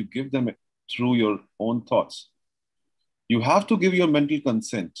that you give them through your own thoughts. You have to give your mental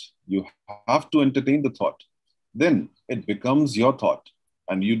consent. You have to entertain the thought. Then it becomes your thought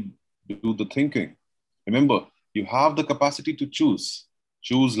and you do the thinking. Remember, you have the capacity to choose.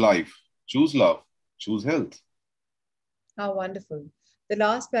 Choose life, choose love, choose health. How wonderful. The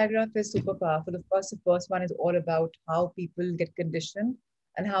last paragraph is super powerful. The first one is all about how people get conditioned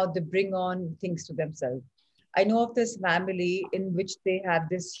and how they bring on things to themselves. I know of this family in which they had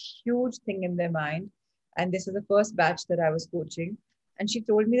this huge thing in their mind. And this is the first batch that I was coaching. And she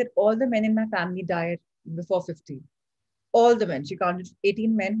told me that all the men in my family died before 50. All the men. She counted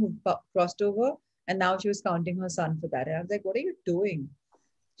 18 men who crossed over. And now she was counting her son for that. And I was like, what are you doing?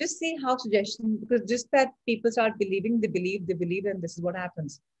 Just see how suggestion, because just that people start believing, they believe, and this is what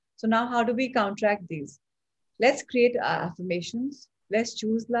happens. So now how do we counteract these? Let's create affirmations. Let's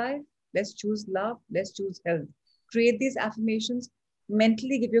choose life. Let's choose love. Let's choose health. Create these affirmations.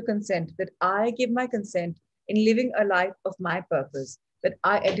 Mentally give your consent that I give my consent in living a life of my purpose, that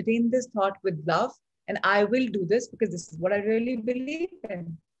I entertain this thought with love and I will do this because this is what I really believe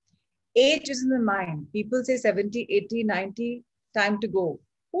in. Age is in the mind. People say 70, 80, 90, time to go.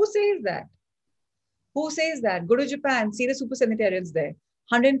 Who says that? Who says that? Go to Japan, see the super sanitarians there,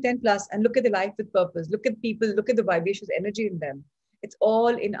 110 plus, and look at the life with purpose. Look at people, look at the vivacious energy in them. It's all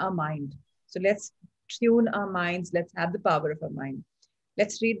in our mind. So let's tune our minds. Let's have the power of our mind.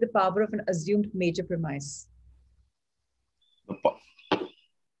 Let's read the power of an assumed major premise.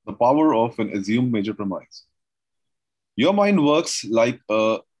 The power of an assumed major premise. Your mind works like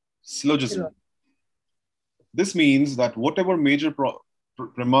a syllogism. This means that whatever major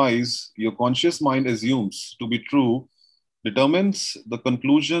premise your conscious mind assumes to be true determines the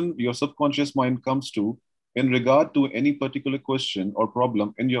conclusion your subconscious mind comes to in regard to any particular question or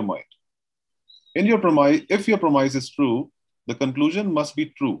problem in your mind. If your premise is true, the conclusion must be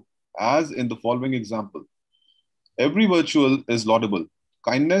true, as in the following example. Every virtue is laudable.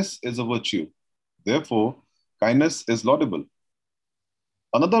 Kindness is a virtue. Therefore, kindness is laudable.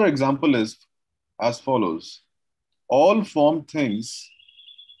 Another example is as follows. All formed things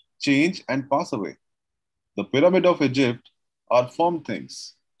change and pass away. The pyramid of Egypt are formed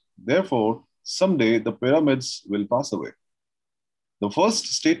things. Therefore, someday the pyramids will pass away. The first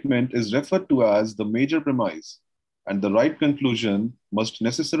statement is referred to as the major premise, and the right conclusion must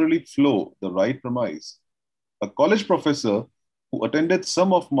necessarily flow the right premise. A college professor who attended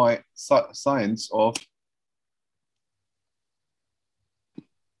some of my science of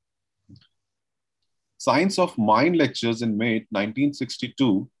mind lectures in May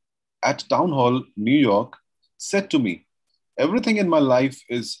 1962 at Town Hall, New York, said to me, everything in my life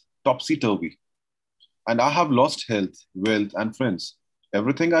is topsy-turvy, and I have lost health, wealth, and friends.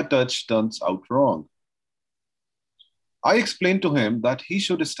 Everything I touch turns out wrong. I explained to him that he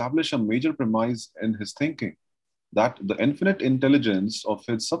should establish a major premise in his thinking, that the infinite intelligence of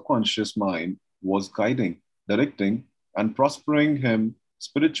his subconscious mind was guiding, directing, and prospering him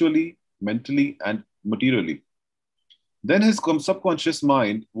spiritually, mentally, and materially. Then his subconscious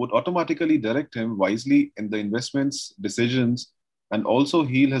mind would automatically direct him wisely in the investments, decisions, and also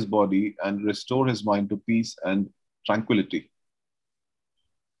heal his body and restore his mind to peace and tranquility.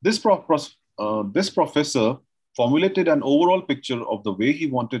 This professor formulated an overall picture of the way he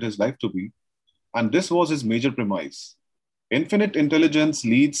wanted his life to be, and this was his major premise. Infinite intelligence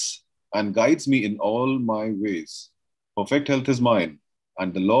leads and guides me in all my ways. Perfect health is mine,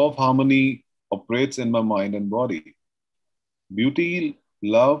 and the law of harmony operates in my mind and body. Beauty,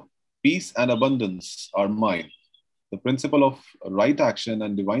 love, peace, and abundance are mine. The principle of right action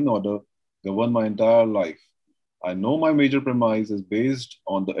and divine order govern my entire life. I know my major premise is based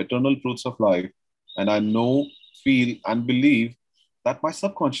on the eternal truths of life, and I know, feel, and believe that my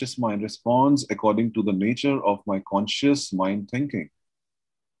subconscious mind responds according to the nature of my conscious mind thinking.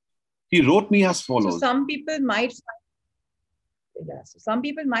 He wrote me as So follows. some people might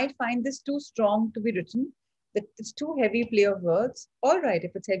find this too strong to be written, that it's too heavy play of words. All right,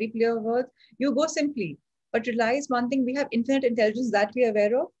 if it's heavy play of words, you go simply. But realize one thing, we have infinite intelligence that we are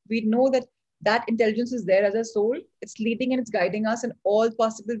aware of. We know that that intelligence is there as a soul. It's leading and it's guiding us in all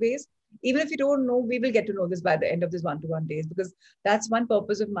possible ways. Even if you don't know, we will get to know this by the end of this one-to-one days, because that's one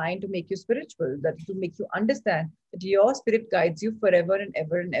purpose of mind, to make you spiritual, that to make you understand that your spirit guides you forever and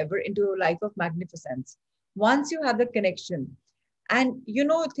ever into a life of magnificence. Once you have the connection, and you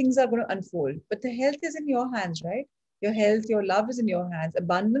know things are going to unfold, but the health is in your hands, right? Your health, your love is in your hands.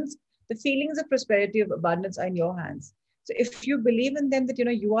 Abundance, the feelings of prosperity, of abundance are in your hands. So if you believe in them, that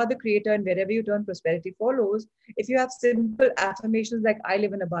you are the creator, and wherever you turn, prosperity follows. If you have simple affirmations like I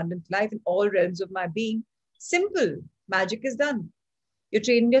live an abundant life in all realms of my being, simple, magic is done. You're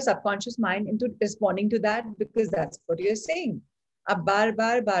training your subconscious mind into responding to that, because that's what you're saying. आप बार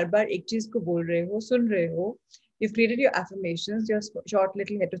बार एक चीज को बोल रहे हो, सुन रहे हो. You've created your affirmations, your short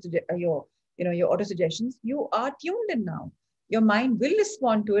little your auto suggestions. You are tuned in now. Your mind will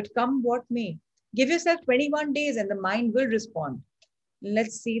respond to it, come what may. Give yourself 21 days and the mind will respond.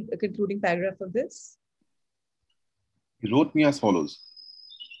 Let's see the concluding paragraph of this. He wrote me as follows.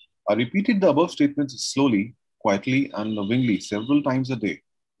 I repeated the above statements slowly, quietly, and lovingly several times a day,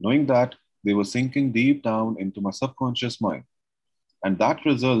 knowing that they were sinking deep down into my subconscious mind, and that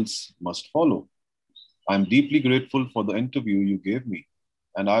results must follow. I am deeply grateful for the interview you gave me,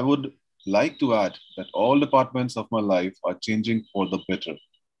 and I would like to add that all departments of my life are changing for the better.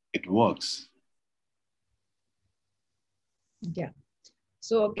 It works. Yeah.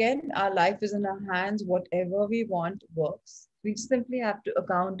 So again, our life is in our hands. Whatever we want works. We simply have to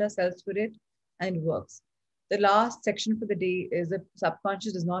account ourselves for it, and it works. The last section for the day is that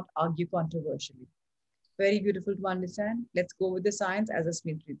subconscious does not argue controversially. Very beautiful to understand. Let's go with the science as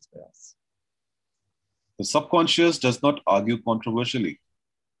Asmeet reads for us. The subconscious does not argue controversially.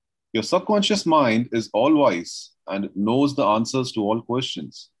 Your subconscious mind is all wise and knows the answers to all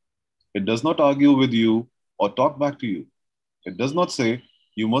questions. It does not argue with you or talk back to you. It does not say,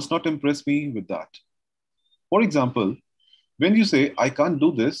 you must not impress me with that. For example, when you say, I can't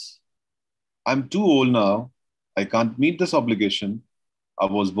do this, I'm too old now, I can't meet this obligation, I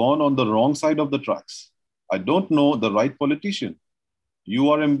was born on the wrong side of the tracks, I don't know the right politician.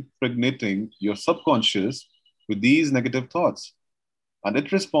 You are impregnating your subconscious with these negative thoughts, and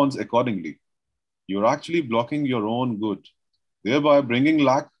it responds accordingly. You're actually blocking your own good, thereby bringing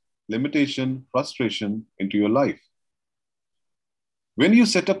lack, limitation, frustration into your life. When you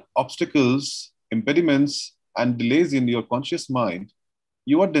set up obstacles, impediments, and delays in your conscious mind,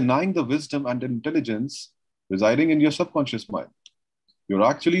 you are denying the wisdom and intelligence residing in your subconscious mind. You're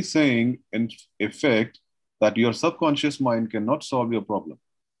actually saying, in effect, that your subconscious mind cannot solve your problem.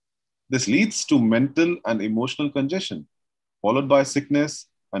 This leads to mental and emotional congestion, followed by sickness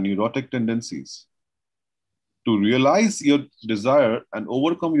and neurotic tendencies. To realize your desire and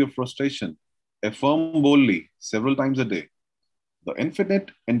overcome your frustration, affirm boldly several times a day. The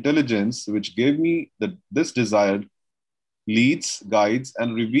infinite intelligence which gave me this desire leads, guides,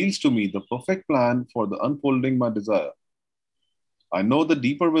 and reveals to me the perfect plan for the unfolding my desire. I know the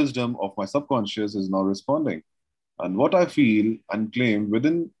deeper wisdom of my subconscious is now responding, and what I feel and claim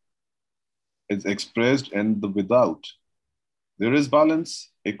within is expressed in the without. There is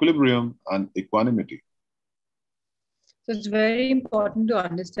balance, equilibrium, and equanimity. So it's very important to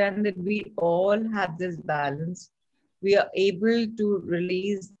understand that we all have this balance. We are able to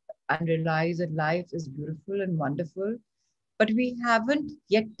release and realize that life is beautiful and wonderful, but we haven't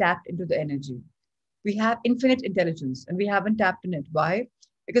yet tapped into the energy. We have infinite intelligence and we haven't tapped in it. Why?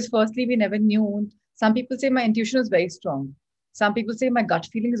 Because firstly, we never knew. Some people say my intuition is very strong. Some people say my gut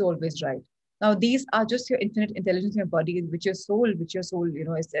feeling is always right. Now, these are just your infinite intelligence in your body, which your soul,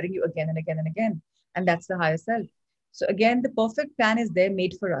 is telling you again and again and again. And that's the higher self. So again, the perfect plan is there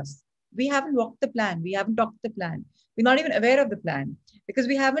made for us. We haven't walked the plan. We haven't talked the plan. We're not even aware of the plan because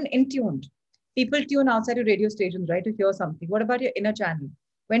we haven't in tuned. People tune outside your radio stations, right, to hear something. What about your inner channel?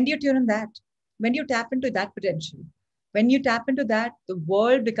 When do you tune in that? When do you tap into that potential? When you tap into that, the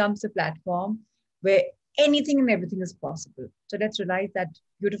world becomes a platform where anything and everything is possible. So let's realize that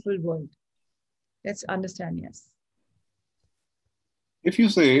beautiful world. Let's understand, yes. If you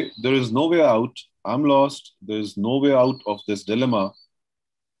say, there is no way out, I'm lost, there is no way out of this dilemma,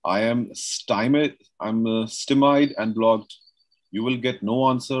 I am stymied, stymied and blocked, you will get no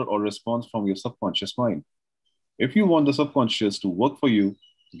answer or response from your subconscious mind. If you want the subconscious to work for you,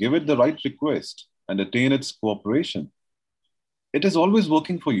 give it the right request and attain its cooperation. It is always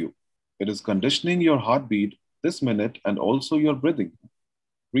working for you. It is conditioning your heartbeat this minute and also your breathing.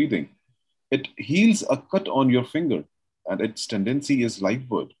 It heals a cut on your finger, and its tendency is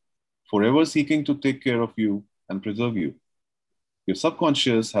lifeward, forever seeking to take care of you and preserve you. Your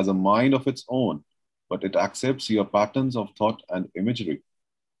subconscious has a mind of its own, but it accepts your patterns of thought and imagery.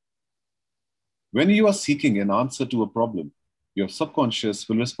 When you are seeking an answer to a problem, your subconscious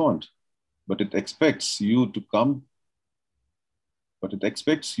will respond, but it expects you to come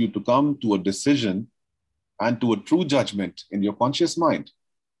to a decision and to a true judgment in your conscious mind.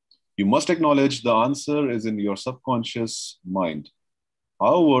 You must acknowledge the answer is in your subconscious mind.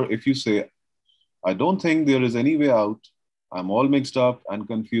 However, if you say, I don't think there is any way out, I'm all mixed up and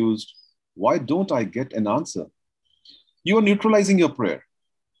confused, why don't I get an answer? You are neutralizing your prayer.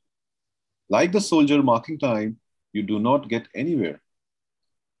 Like the soldier marking time, you do not get anywhere.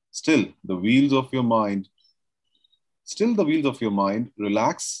 Still, the wheels of your mind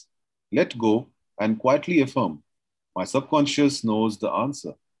relax, let go, and quietly affirm, my subconscious knows the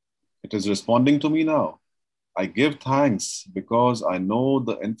answer. It is responding to me now. I give thanks because I know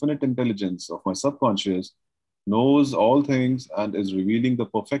the infinite intelligence of my subconscious knows all things and is revealing the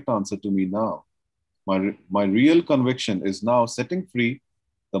perfect answer to me now. My real conviction is now setting free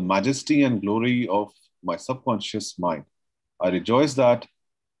the majesty and glory of my subconscious mind. I rejoice that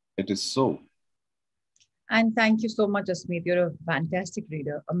it is so. And thank you so much, Asmeet. You're a fantastic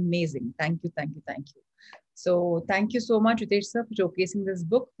reader. Amazing. Thank you, thank you, thank you. So thank you so much, Ritesh sir, for showcasing this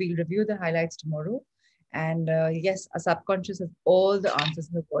book. We'll review the highlights tomorrow. And yes, our subconscious has all the answers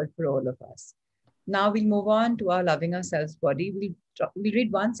in the world for all of us. Now we'll move on to our loving ourselves body. We'll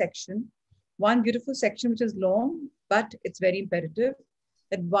read one section, one beautiful section, which is long, but it's very imperative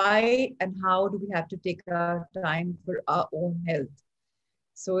that why and how do we have to take our time for our own health.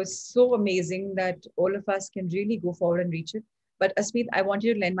 So it's so amazing that all of us can really go forward and reach it. But Asmeet, I want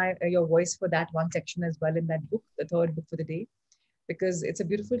you to lend your voice for that one section as well in that book, the third book for the day, because it's a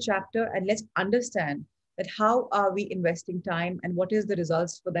beautiful chapter. And let's understand that how are we investing time and what is the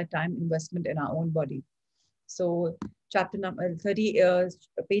results for that time investment in our own body. So chapter number 30,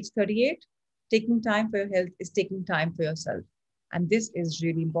 page 38, taking time for your health is taking time for yourself. And this is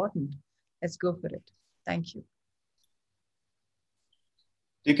really important. Let's go for it. Thank you.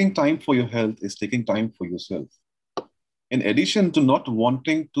 Taking time for your health is taking time for yourself. In addition to not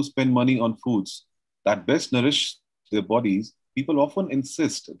wanting to spend money on foods that best nourish their bodies, people often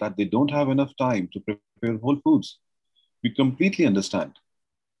insist that they don't have enough time to prepare whole foods. We completely understand.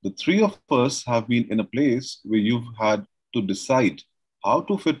 The three of us have been in a place where you've had to decide how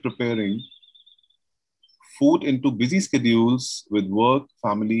to fit preparing food into busy schedules with work,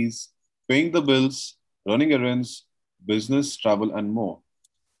 families, paying the bills, running errands, business, travel, and more.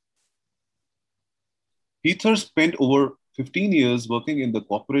 Peter spent over 15 years working in the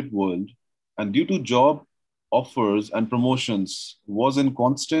corporate world, and due to job offers and promotions, was in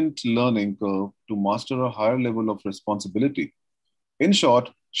constant learning curve to master a higher level of responsibility. In short,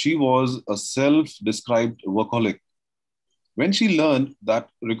 she was a self-described workaholic. When she learned that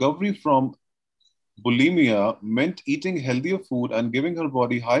recovery from bulimia meant eating healthier food and giving her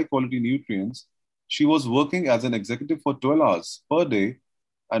body high-quality nutrients, she was working as an executive for 12 hours per day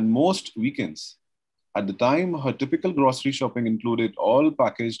and most weekends. At the time, her typical grocery shopping included all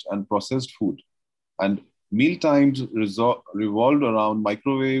packaged and processed food, and meal times revolved around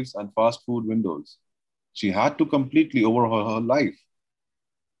microwaves and fast food windows. She had to completely overhaul her life,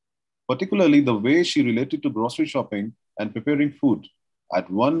 particularly the way she related to grocery shopping and preparing food at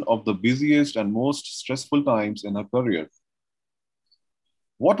one of the busiest and most stressful times in her career.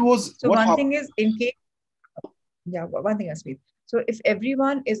 One thing is, in case, yeah, one thing, Asmeet. So if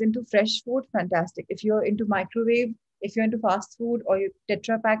everyone is into fresh food, fantastic. If you're into microwave, if you're into fast food or you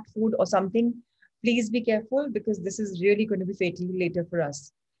Tetra packed food or something, please be careful because this is really going to be fatal later for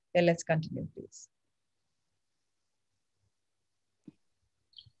us. Yeah, let's continue, please.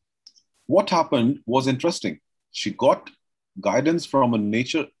 What happened was interesting. She got guidance from a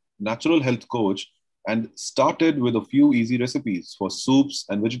natural health coach and started with a few easy recipes for soups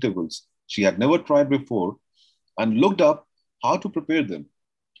and vegetables she had never tried before and looked up how to prepare them.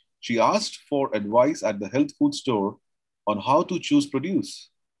 She asked for advice at the health food store on how to choose produce.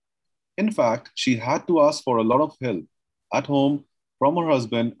 In fact, she had to ask for a lot of help at home from her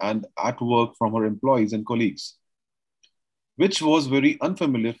husband and at work from her employees and colleagues, which was very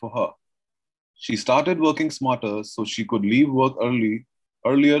unfamiliar for her. She started working smarter so she could leave work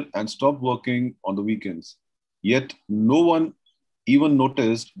earlier and stop working on the weekends. Yet no one even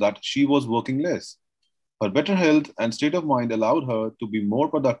noticed that she was working less. Her better health and state of mind allowed her to be more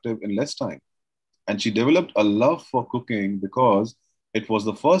productive in less time. And she developed a love for cooking because it was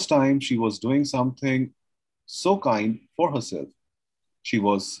the first time she was doing something so kind for herself. She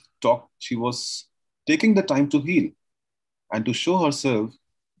was taking the time to heal and to show herself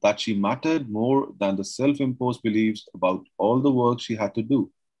that she mattered more than the self-imposed beliefs about all the work she had to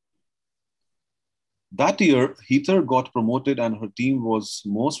do. That year, Heather got promoted and her team was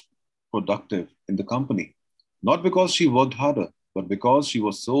most productive in the company. Not because she worked harder, but because she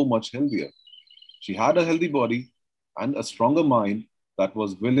was so much healthier. She had a healthy body and a stronger mind that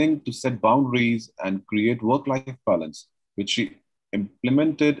was willing to set boundaries and create work life balance, which she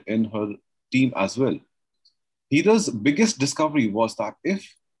implemented in her team as well. Heather's biggest discovery was that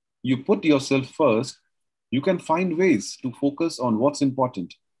if you put yourself first, you can find ways to focus on what's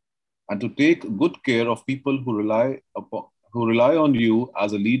important and to take good care of people who rely on you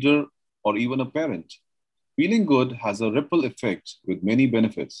as a leader or even a parent. Feeling good has a ripple effect with many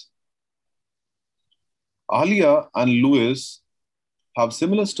benefits. Alia and Louis have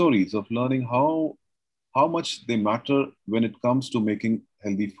similar stories of learning how much they matter when it comes to making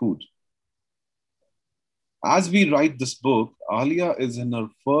healthy food. As we write this book, Alia is in her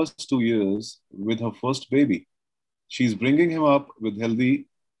first 2 years with her first baby. She's bringing him up with healthy,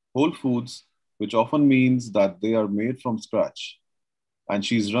 whole foods, which often means that they are made from scratch. And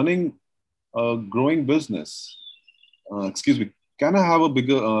she's running a growing business. Excuse me, can I have a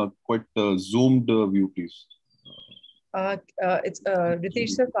bigger, quite zoomed view, please? It's Ritesh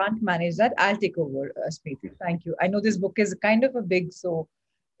sir can't manage that. I'll take over, Smriti. Thank you. I know this book is kind of a big, so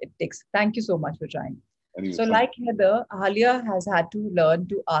it takes. Thank you so much for trying. So, Anyways, like Heather, Alia has had to learn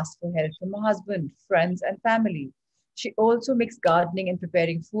to ask for help from her husband, friends, and family. She also makes gardening and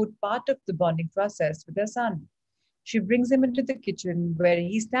preparing food part of the bonding process with her son. She brings him into the kitchen where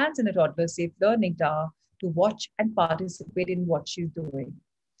he stands in a toddler safe learning tower to watch and participate in what she's doing.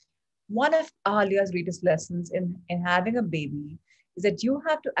 One of Alia's greatest lessons in having a baby is that you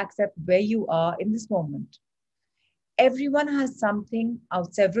have to accept where you are in this moment. Everyone has something or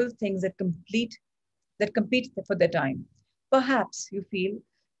several things that compete for their time. Perhaps you feel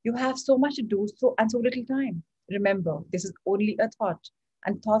you have so much to do so little time. Remember, this is only a thought,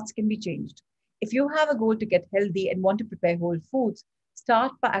 and thoughts can be changed. If you have a goal to get healthy and want to prepare whole foods,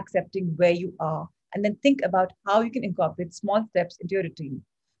 start by accepting where you are and then think about how you can incorporate small steps into your routine.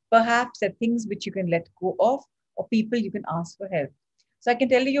 Perhaps there are things which you can let go of or people you can ask for help. So I can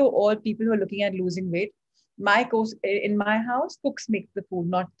tell you all people who are looking at losing weight, my course in my house, cooks make the food,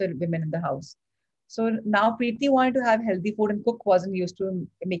 not the women in the house. So now Preeti wanted to have healthy food and cook wasn't used to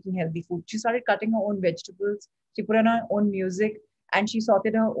making healthy food. She started cutting her own vegetables. She put on her own music and she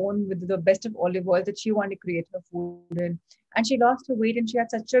sorted her own with the best of olive oil that she wanted to create her food in. And she lost her weight and she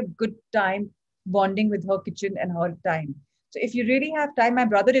had such a good time bonding with her kitchen and her time. So if you really have time, my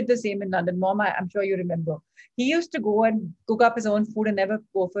brother did the same in London. Mom, I'm sure you remember. He used to go and cook up his own food and never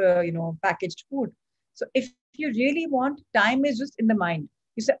go for, packaged food. So if you really want, time is just in the mind.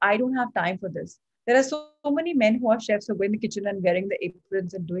 You say, I don't have time for this. There are so many men who are chefs who go in the kitchen and wearing the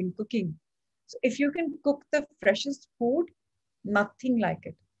aprons and doing cooking. So if you can cook the freshest food, nothing like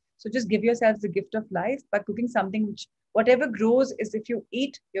it. So just give yourselves the gift of life by cooking something which, whatever grows, is if you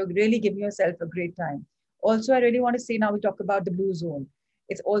eat, you're really giving yourself a great time. Also, I really want to say now we talk about the blue zone.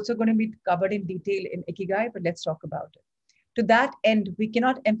 It's also going to be covered in detail in Ikigai, but let's talk about it. To that end, we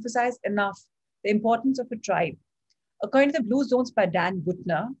cannot emphasize enough the importance of a tribe. According to the Blue Zones by Dan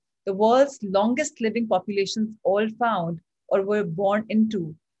Buettner, the world's longest living populations all found or were born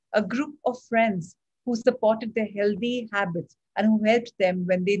into a group of friends who supported their healthy habits and who helped them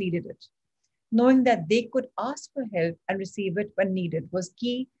when they needed it. Knowing that they could ask for help and receive it when needed was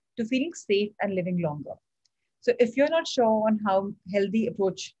key to feeling safe and living longer. So if you're not sure on how healthy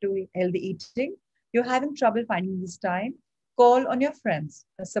approach to healthy eating, you're having trouble finding this time, call on your friends,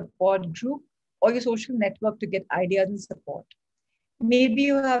 a support group, or your social network to get ideas and support. Maybe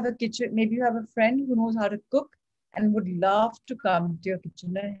you have a kitchen, maybe you have a friend who knows how to cook and would love to come to your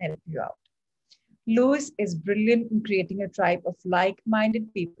kitchen and help you out. Lois is brilliant in creating a tribe of like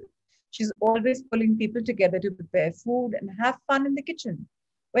minded people. She's always pulling people together to prepare food and have fun in the kitchen.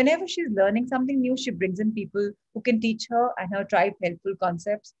 Whenever she's learning something new, she brings in people who can teach her and her tribe helpful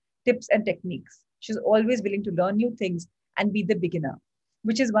concepts, tips, and techniques. She's always willing to learn new things and be the beginner,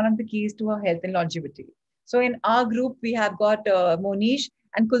 which is one of the keys to her health and longevity. So, in our group, we have got Monish,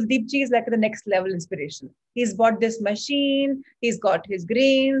 and Kuldeep Ji is like the next level inspiration. He's bought this machine, he's got his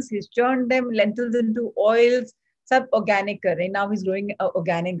grains, he's churned them, lentils into oils, sub organic. Now he's growing an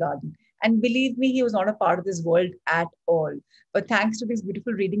organic garden. And believe me, he was not a part of this world at all. But thanks to these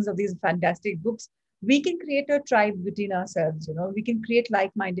beautiful readings of these fantastic books, we can create a tribe between ourselves. We can create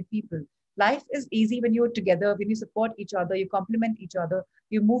like-minded people. Life is easy when you're together, when you support each other, you complement each other,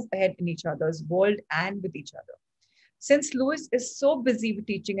 you move ahead in each other's world and with each other. Since Lois is so busy with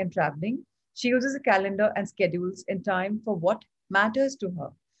teaching and traveling, she uses a calendar and schedules in time for what matters to her,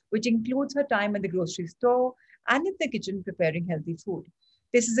 which includes her time at the grocery store and in the kitchen preparing healthy food.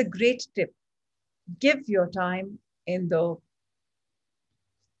 This is a great tip. Give your time in the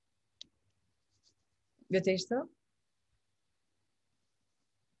Vitesh sir?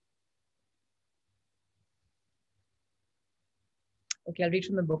 Okay, I'll read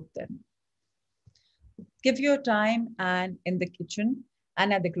from the book then. Give your time and in the kitchen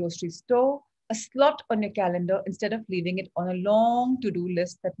and at the grocery store a slot on your calendar instead of leaving it on a long to-do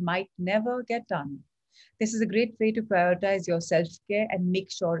list that might never get done. This is a great way to prioritize your self-care and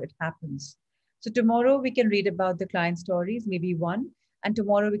make sure it happens. So tomorrow we can read about the client stories, maybe one, and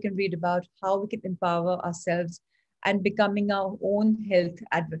tomorrow we can read about how we can empower ourselves and becoming our own health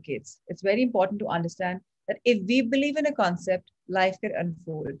advocates. It's very important to understand that if we believe in a concept, life can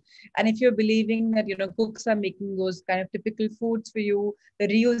unfold. And if you're believing that, cooks are making those kind of typical foods for you, they're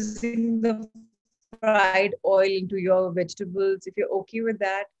reusing the fried oil into your vegetables, if you're okay with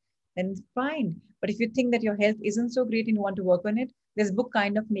that, then fine. But if you think that your health isn't so great and you want to work on it, this book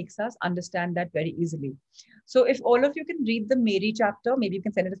kind of makes us understand that very easily. So if all of you can read the Mary chapter, maybe you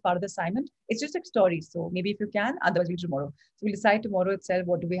can send it as part of the assignment. It's just a story. So maybe if you can, otherwise we'll tomorrow. So we'll decide tomorrow itself,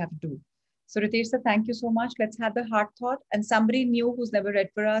 what do we have to do? So Ritesh sir, thank you so much. Let's have the heart thought. And somebody new who's never read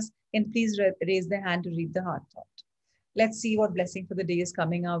for us, can please raise their hand to read the heart thought. Let's see what blessing for the day is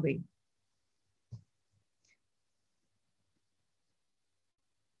coming our way.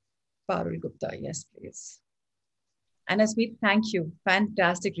 Parul Gupta, yes, please. Anna Smith, thank you.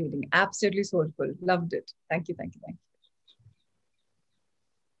 Fantastic reading. Absolutely soulful. Loved it. Thank you, thank you, thank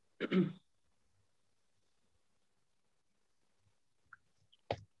you.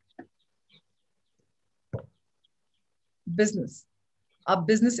 Business. Our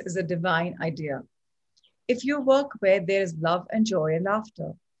business is a divine idea. If you work where there is love and joy and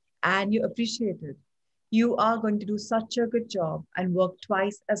laughter, and you appreciate it, you are going to do such a good job and work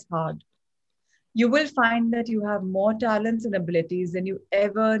twice as hard. You will find that you have more talents and abilities than you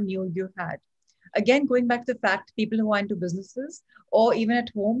ever knew you had. Again, going back to the fact, people who are into businesses or even at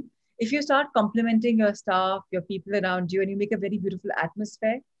home, if you start complimenting your staff, your people around you, and you make a very beautiful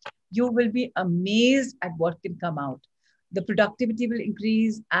atmosphere, you will be amazed at what can come out. The productivity will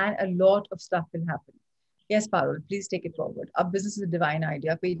increase and a lot of stuff will happen. Yes, Parul, please take it forward. Our business is a divine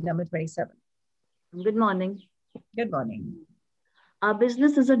idea, page number 27. Good morning. Good morning. Our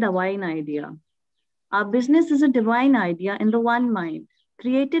business is a divine idea. Our business is a divine idea in the one mind,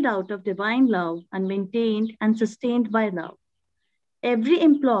 created out of divine love and maintained and sustained by love. Every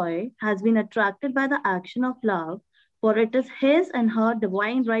employee has been attracted by the action of love, for it is his and her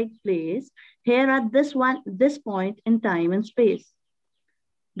divine right place here at this point in time and space.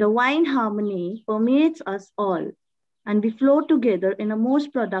 Divine harmony permeates us all, and we flow together in a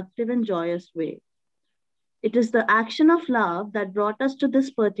most productive and joyous way. It is the action of love that brought us to this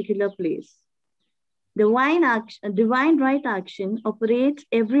particular place. Divine right action operates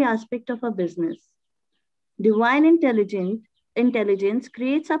every aspect of our business. Divine intelligence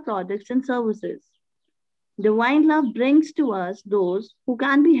creates our products and services. Divine love brings to us those who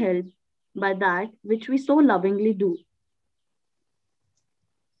can be helped by that which we so lovingly do.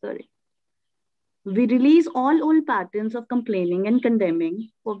 We release all old patterns of complaining and condemning,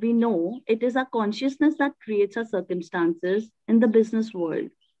 for we know it is our consciousness that creates our circumstances in the business world.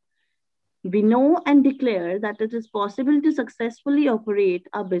 We know and declare that it is possible to successfully operate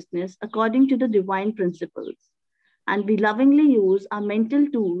our business according to the divine principles, and we lovingly use our mental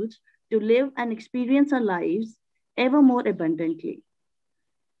tools to live and experience our lives ever more abundantly.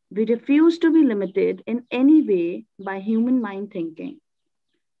 We refuse to be limited in any way by human mind thinking.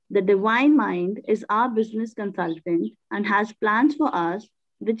 The divine mind is our business consultant and has plans for us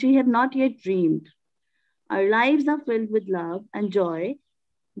which we have not yet dreamed. Our lives are filled with love and joy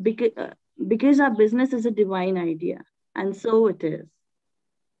because our business is a divine idea. And so it is.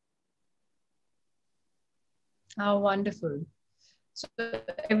 How wonderful. So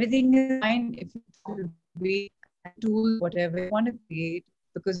everything is fine if you be tool, whatever you want to create,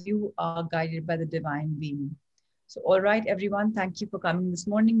 because you are guided by the divine being. So, all right, everyone, thank you for coming this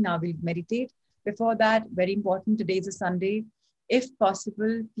morning. Now we'll meditate. Before that, very important, today is a Sunday. If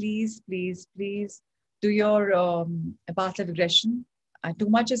possible, please, please, please do your past life regression. Too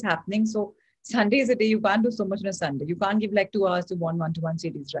much is happening. So Sunday is a day you can't do so much on a Sunday. You can't give like 2 hours to one-to-one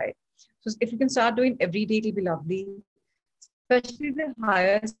series, right? So if you can start doing every day, it'll be lovely. Especially the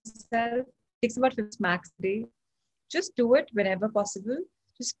higher self, takes about 50 max a day. Just do it whenever possible.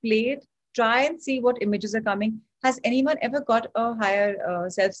 Just play it. Try and see what images are coming. Has anyone ever got a higher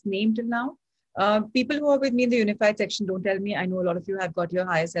self's name till now? People who are with me in the unified section, don't tell me. I know a lot of you have got your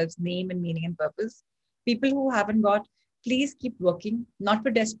higher self's name and meaning and purpose. People who haven't got, please keep working. Not for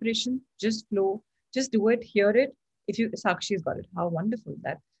desperation, just flow. Just do it, hear it. If you, Sakshi's got it. How wonderful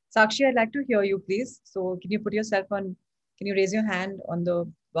that. Sakshi, I'd like to hear you, please. So can you put yourself on, can you raise your hand on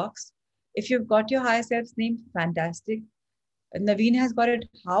the box? If you've got your higher self's name, fantastic. Naveen has got it.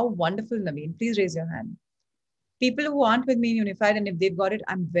 How wonderful, Naveen. Please raise your hand. People who aren't with me in Unified, and if they've got it,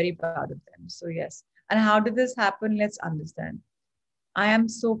 I'm very proud of them. So yes. And how did this happen? Let's understand. I am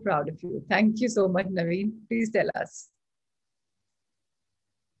so proud of you. Thank you so much, Naveen. Please tell us.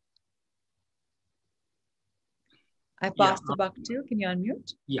 I passed the buck to you. Can you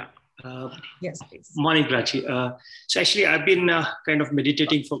unmute? Yeah. Yes, please. Morning, Prachi. So actually, I've been kind of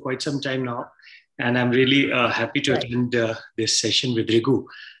meditating for quite some time now, and I'm really happy to attend this session with Rigu,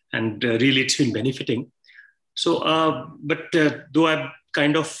 and really it's been benefiting. So, though I've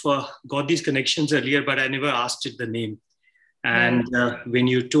kind of got these connections earlier, but I never asked it the name. And when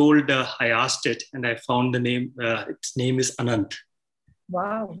you told, I asked it, and I found the name. Its name is Anant.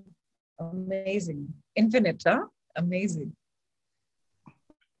 Wow, amazing! Infinite, huh? Amazing.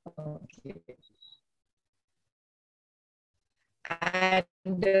 Okay. And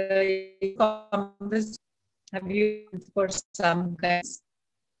have you for some guys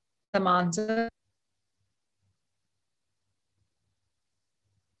some answer?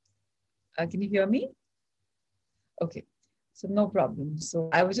 Can you hear me? Okay, so no problem. So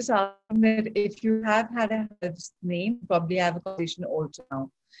I was just asking that if you have had a name, probably have a conversation also now.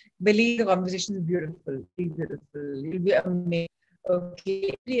 Believe the conversation is beautiful, beautiful. You'll be amazed.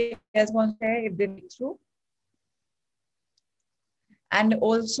 Okay, you guys want to share if they need through? And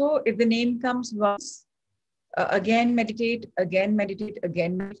also, if the name comes once, again meditate, again meditate,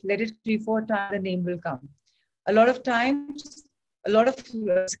 again meditate. Let it 3-4 times, the name will come. A lot of times, a lot of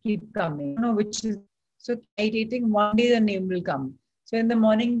keep coming. I don't know which is, so meditating, one day the name will come. So in the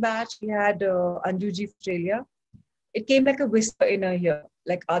morning batch, we had Anjuji Australia. It came like a whisper in her ear,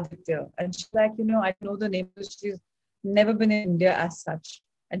 like Aditya. And she's like, you know, I know the name, she's never been in India as such.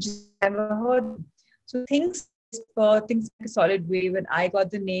 And she's never heard. So things like a solid wave. When I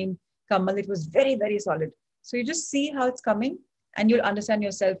got the name Kamal, it was very, very solid. So you just see how it's coming and you'll understand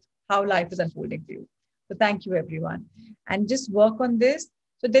yourself how life is unfolding for you. So thank you, everyone. And just work on this.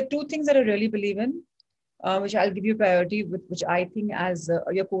 So there are 2 things that I really believe in, which I'll give you priority, which I think as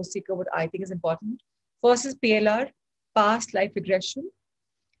your course seeker, what I think is important. First is PLR, past life regression,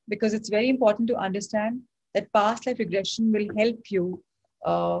 because it's very important to understand that past life regression will help you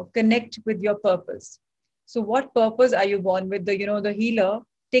connect with your purpose. So what purpose are you born with? The healer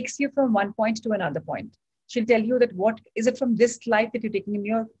takes you from one point to another point. She'll tell you that what is it from this life that you're taking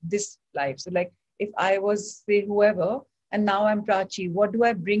in this life. So like if I was, say, whoever, and now I'm Prachi, what do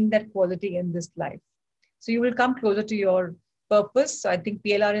I bring that quality in this life? So you will come closer to your purpose. So I think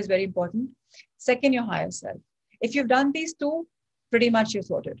PLR is very important. Second, your higher self. If you've done these 2, pretty much you're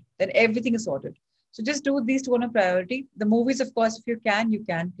sorted. Then everything is sorted. So just do these 2 on a priority. The movies, of course, if you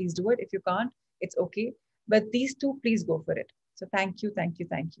can, please do it. If you can't, it's okay. But these 2, please go for it. So thank you, thank you,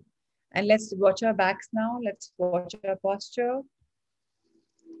 thank you. And let's watch our backs now. Let's watch our posture.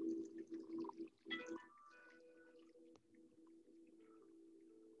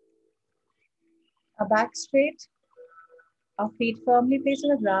 Our back straight. Our feet firmly placed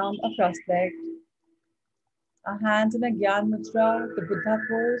on the ground, our cross-legged. Our hands in a Gyan Mudra, the Buddha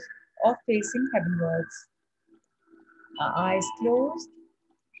pose, or facing heavenwards. Our eyes closed.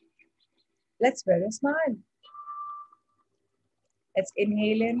 Let's wear a smile. Let's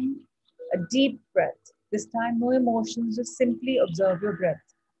inhale in a deep breath. This time, no emotions, just simply observe your breath.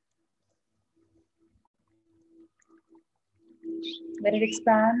 Let it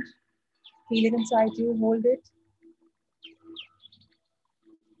expand. Feel it inside you. Hold it.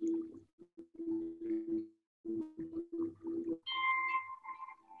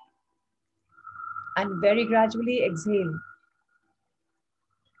 And very gradually exhale.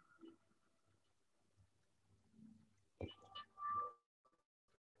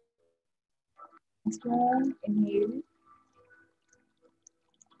 Strong inhale.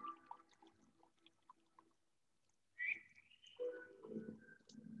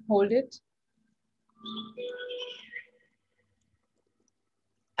 Hold it.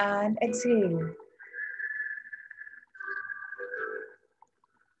 And exhale.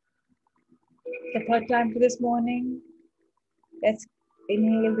 The third time for this morning, let's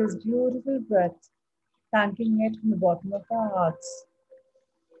inhale this beautiful breath, thanking it from the bottom of our hearts.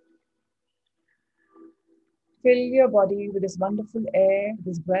 Fill your body with this wonderful air,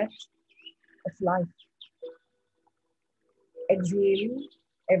 this breath of life. Exhale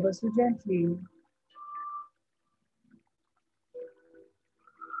ever so gently.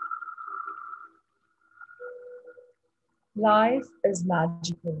 Life is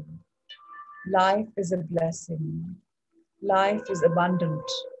magical. Life is a blessing. Life is abundant.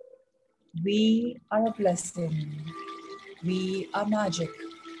 We are a blessing. We are magic.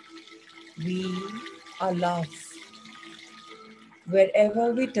 We are love.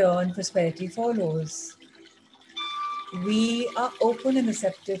 Wherever we turn, prosperity follows. We are open and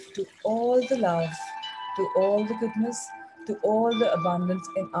receptive to all the love, to all the goodness, to all the abundance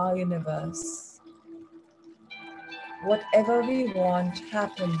in our universe. Whatever we want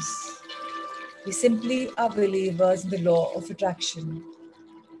happens. We simply are believers in the law of attraction.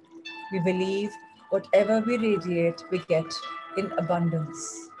 We believe whatever we radiate, we get in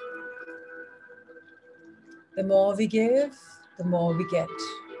abundance. The more we give, the more we get.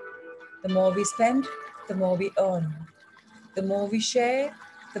 The more we spend, the more we earn. The more we share,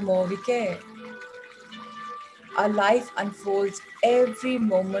 the more we care. Our life unfolds every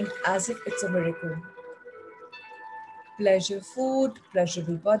moment as if it's a miracle. Pleasure food,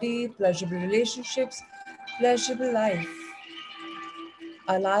 pleasurable body, pleasurable relationships, pleasurable life.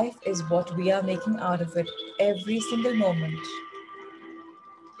 Our life is what we are making out of it every single moment.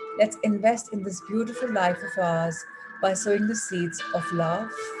 Let's invest in this beautiful life of ours by sowing the seeds of love,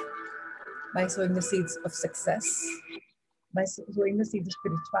 by sowing the seeds of success, by sowing the seeds of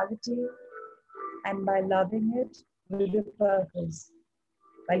spirituality, and by loving it with a purpose,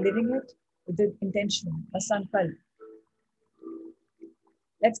 by living it with the intention, a sankalp.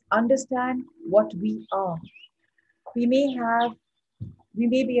 Let's understand what we are. We may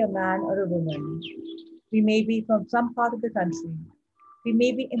be a man or a woman. We may be from some part of the country. We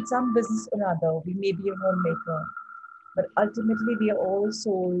may be in some business or another. We may be a homemaker. But ultimately, we are all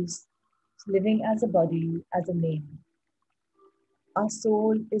souls living as a body, as a name. Our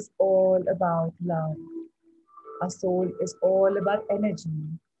soul is all about love. Our soul is all about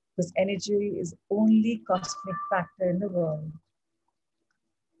energy, because energy is only cosmic factor in the world.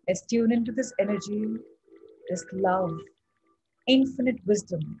 Let's tune into this energy, this love, infinite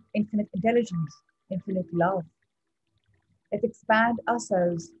wisdom, infinite intelligence, infinite love. Let's expand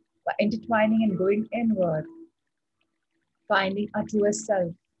ourselves by intertwining and going inward, finding our truest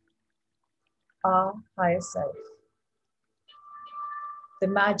self, our higher self. The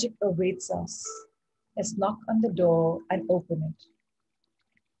magic awaits us. Let's knock on the door and open it.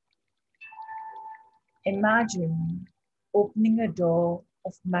 Imagine opening a door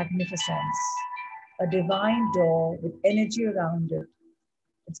of magnificence, a divine door with energy around it.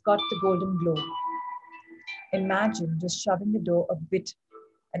 It's got the golden glow. Imagine just shoving the door a bit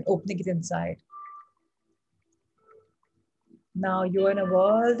and opening it inside. Now you're in a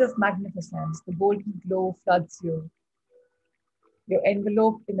world of magnificence. The golden glow floods you. You're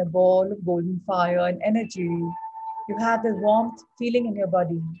enveloped in a ball of golden fire and energy. You have the warmth feeling in your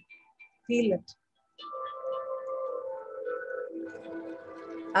body. Feel it.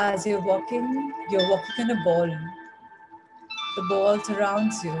 As you're walking in a ball. The ball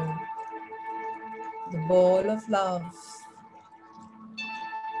surrounds you. The ball of love.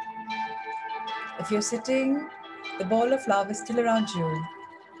 If you're sitting, the ball of love is still around you.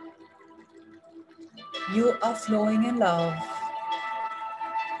 You are flowing in love.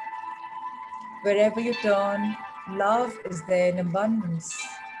 Wherever you turn, love is there in abundance.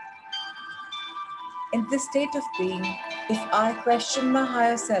 In this state of being, if I question my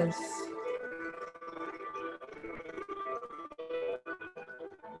higher self,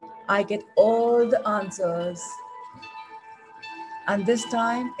 I get all the answers. And this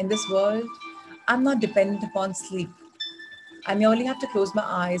time, in this world, I'm not dependent upon sleep. I merely have to close my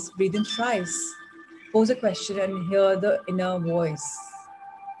eyes, breathe in thrice. Pose a question and hear the inner voice.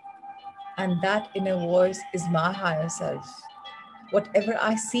 And that inner voice is my higher self. Whatever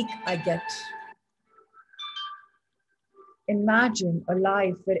I seek, I get. Imagine a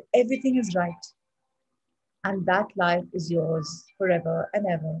life where everything is right, and that life is yours forever and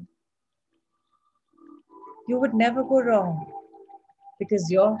ever. You would never go wrong because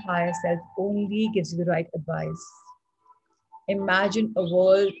your higher self only gives you the right advice. Imagine a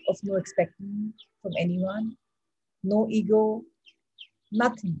world of no expecting from anyone, no ego,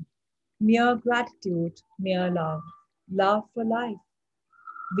 nothing. Mere gratitude, mere love. Love for life.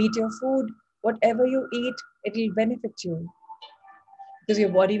 Be it your food, whatever you eat, it will benefit you because your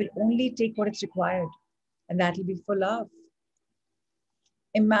body will only take what it's required, and that will be for love.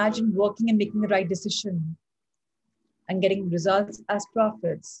 Imagine working and making the right decision and getting results as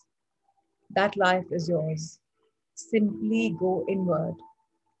profits. That life is yours. Simply go inward.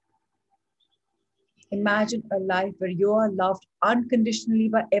 Imagine a life where you are loved unconditionally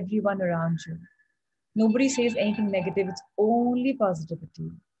by everyone around you. Nobody says anything negative, it's only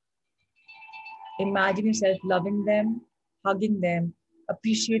positivity. Imagine yourself loving them, hugging them,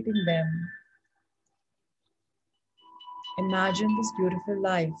 appreciating them. Imagine this beautiful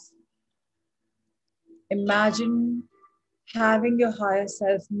life. Imagine having your higher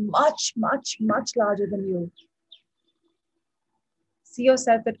self much, much, much larger than you. See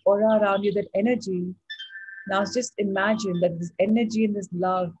yourself, that aura around you, that energy. Now just imagine that this energy and this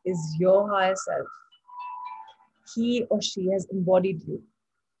love is your higher self. He or she has embodied you.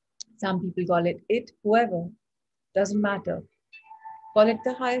 Some people call it, whoever, doesn't matter. Call it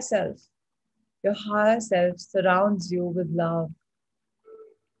the higher self. Your higher self surrounds you with love.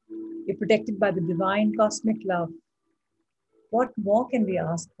 You're protected by the divine cosmic love. What more can we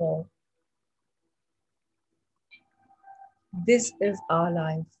ask for? This is our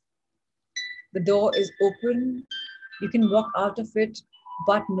life. The door is open. You can walk out of it,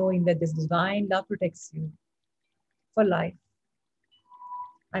 but knowing that this divine love protects you for life.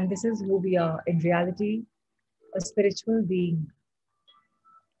 And this is who we are in reality, a spiritual being,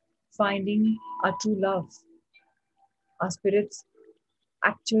 finding our true love, our spirit's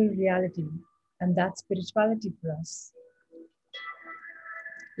actual reality, and that's spirituality for us.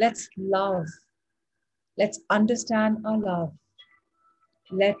 Let's love. Let's understand our love.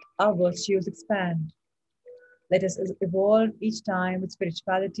 Let our virtues expand. Let us evolve each time with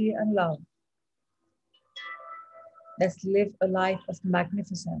spirituality and love. Let's live a life of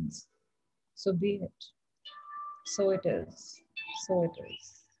magnificence. So be it. So it is. So it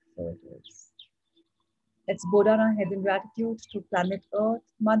is. So it is. Let's bow down our head in gratitude to planet Earth,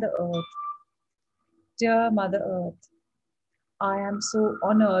 Mother Earth. Dear Mother Earth, I am so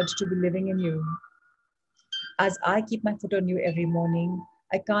honored to be living in you. As I keep my foot on you every morning,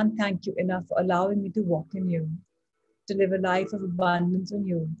 I can't thank you enough for allowing me to walk in you, to live a life of abundance in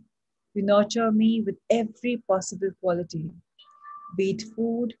you. You nurture me with every possible quality, be it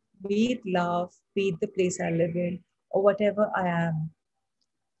food, be it love, be it the place I live in, or whatever I am.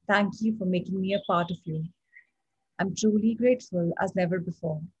 Thank you for making me a part of you. I'm truly grateful as never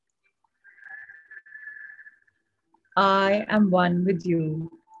before. I am one with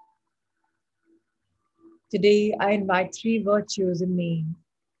you. Today, I invite 3 virtues in me.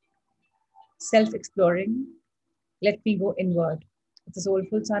 Self-exploring, let me go inward. It's a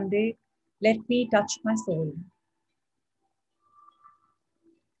soulful Sunday. Let me touch my soul.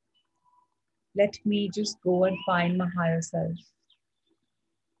 Let me just go and find my higher self.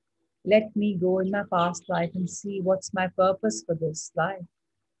 Let me go in my past life and see what's my purpose for this life.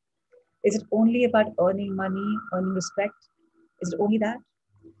 Is it only about earning money, earning respect? Is it only that?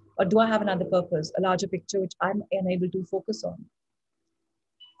 Or do I have another purpose, a larger picture which I'm unable to focus on?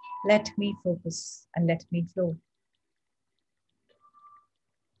 Let me focus and let me flow.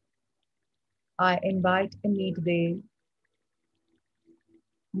 I invite in me today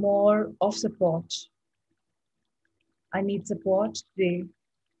more of support. I need support today.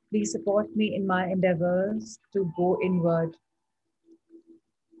 Please support me in my endeavors to go inward.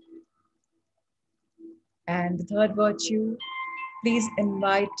 And the 3rd virtue, please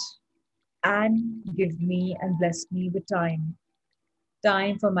invite and give me and bless me with time.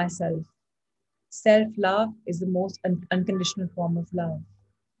 Time for myself. Self-love is the most unconditional form of love.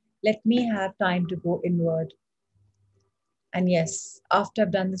 Let me have time to go inward. And yes, after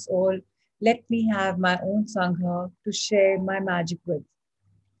I've done this all, let me have my own Sangha to share my magic with.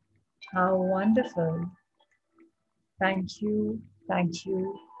 How wonderful. Thank you, thank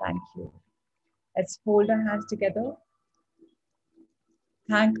you, thank you. Let's hold our hands together.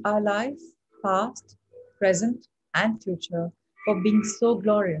 Thank our life, past, present, and future for being so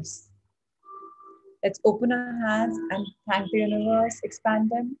glorious. Let's open our hands and thank the universe, expand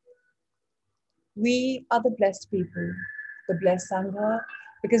them. We are the blessed people, the blessed Sangha,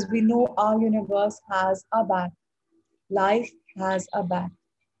 because we know our universe has our back. Life has our back.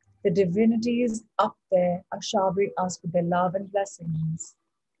 The divinities up there are showering us with their love and blessings.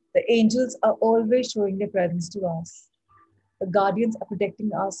 The angels are always showing their presence to us. The guardians are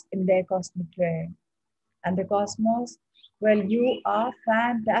protecting us in their cosmic care. And the cosmos, well, you are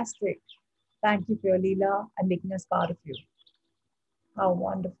fantastic. Thank you for your Leela and making us part of you. How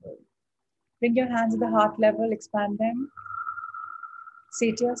wonderful. Bring your hands at the heart level, expand them.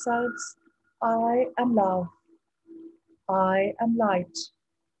 Say to yourselves, I am love. I am light.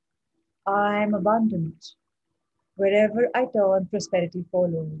 I am abundant. Wherever I turn, prosperity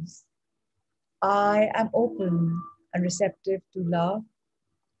follows. I am open and receptive to love,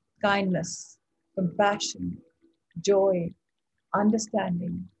 kindness, compassion, joy,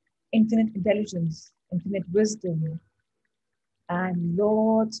 understanding, infinite intelligence, infinite wisdom, and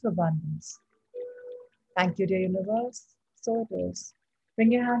lots of abundance. Thank you, dear universe. So it is.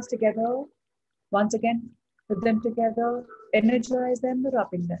 Bring your hands together. Once again, put them together, energize them,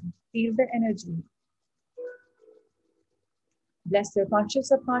 rubbing them. Feel the energy. Bless your conscious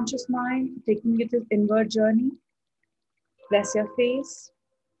subconscious mind, taking you to inward journey. Bless your face,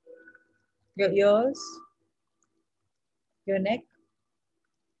 your ears, your neck,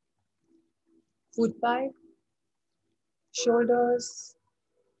 foot pipe, shoulders,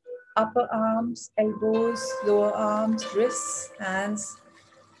 upper arms, elbows, lower arms, wrists, hands,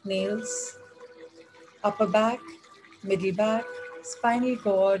 nails, upper back, middle back, spinal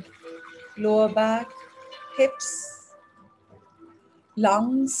cord, lower back, hips,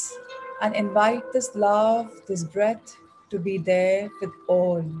 lungs, and invite this love, this breath to be there with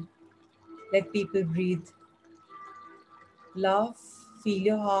all. Let people breathe. Love, feel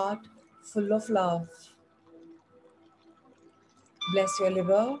your heart full of love. Bless your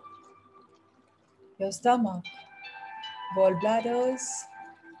liver, your stomach, gallbladders,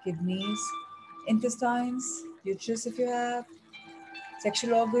 kidneys, intestines, uterus if you have,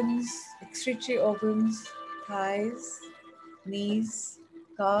 sexual organs, excretory organs, thighs, knees,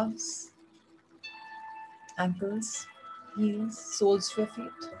 calves, ankles, heels, soles of your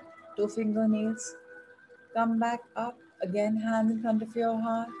feet, toe fingernails. Come back up, again hands in front of your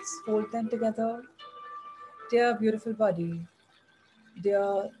hearts, hold them together. Dear beautiful body,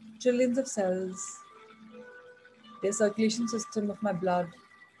 dear trillions of cells, dear circulation system of my blood,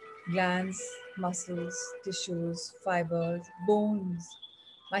 glands, muscles, tissues, fibers, bones,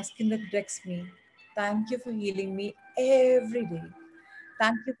 my skin that protects me. Thank you for healing me every day.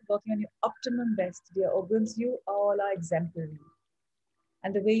 Thank you for working on your optimum best. Dear organs, you all are exemplary.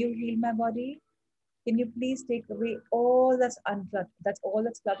 And the way you heal my body, can you please take away all that's uncluttered? That's all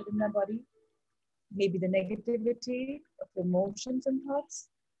that's cluttered in my body. Maybe the negativity of emotions and thoughts,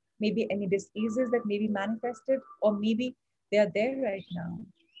 maybe any diseases that may be manifested, or maybe they are there right now.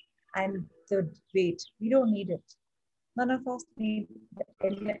 And the weight, we don't need it. None of us need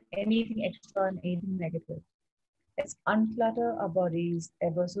anything extra and anything negative. Let's unclutter our bodies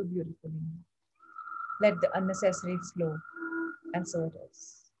ever so beautifully. Let the unnecessary flow, and so it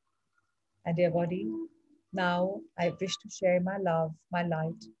is. And dear body, now I wish to share my love, my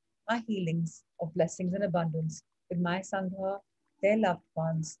light, my healings of blessings and abundance with my Sangha, their loved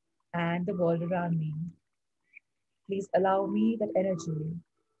ones, and the world around me. Please allow me that energy.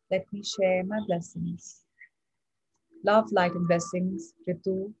 Let me share my blessings. Love, light, and blessings,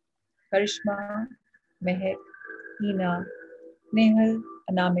 Ritu, Karishma, Mehek, Hina, Nehal,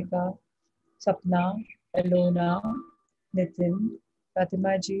 Anamika, Sapna, Alona, Nitin,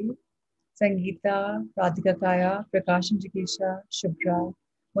 Fatima ji, Sangeeta, Radhika Kaya, Prakasham Jikesha, Shubhra,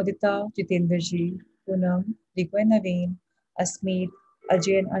 Mudita, Jitendra ji, Poonam, Riku and Naveen, Asmeet,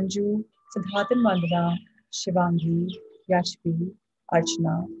 Ajay and Anju, Siddharth and Vandana, Shivangi, Yashvi,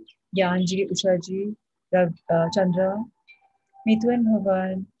 Archana, Gyanji, Ushaji, Chandra, Mitu and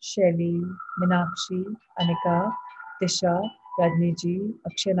Bhavan, Shelly, Minakshi, Anika, Tisha, Rajni ji,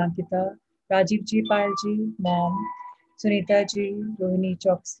 Akshay Nankita, Rajiv ji, Payal ji, Mom, Sunita ji, Rohini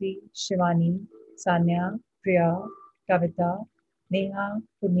Choksi, Shivani, Sanya, Priya, Kavita, Neha,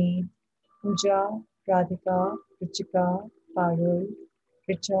 Puneet, Pooja, Radhika, Ruchika, Parul,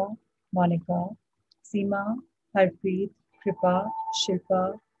 Richa, Monica, Seema, Harpreet, Kripa,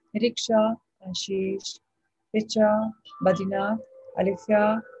 Shilpa, Niriksha, Ashish, Richa, Badina,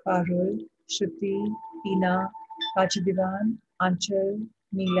 Alifia, Parul, Shruti, Tina, Kachi Divan, Anchal,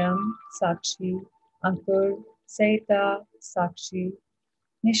 Neelam, Sakshi, Ankur, Saita, Sakshi,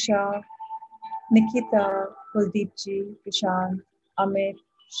 Nisha, Nikita, Kuldeep ji, Prashant, Amit,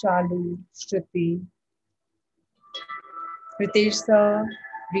 Shalu, Shruti, Ritesh sir,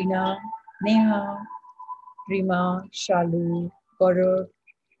 Reena, Neha, Rima, Shalu, Gaurav,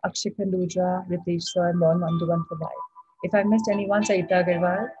 Akshay Khanduja, Ritesh sir, and Bon 121 for life. If I missed anyone, Saita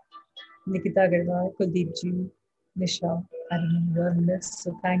Agarwal, Nikita Agarwal, Kuldeep ji, Nisha, I remember this.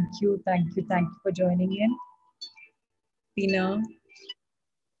 So thank you for joining in. Tina.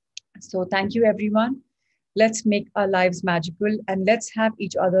 So thank you everyone. Let's make our lives magical and let's have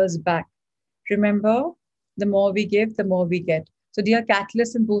each other's back. Remember, the more we give, the more we get. So dear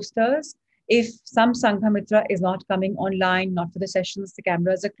catalysts and boosters, if some Sangha Mitra is not coming online, not for the sessions, the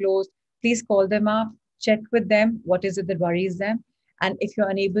cameras are closed, please call them up, check with them what is it that worries them. And if you're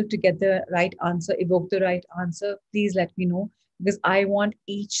unable to get the right answer, evoke the right answer, please let me know because I want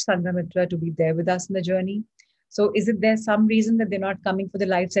each Sangha Mitra to be there with us in the journey. So is it there some reason that they're not coming for the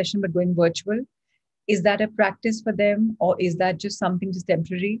live session but going virtual? Is that a practice for them or is that just something just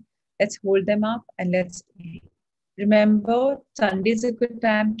temporary? Let's hold them up and let's remember Sunday is a good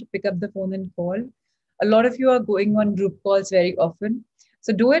time to pick up the phone and call. A lot of you are going on group calls very often.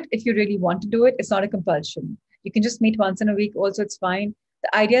 So do it if you really want to do it. It's not a compulsion. You can just meet once in a week. Also, it's fine.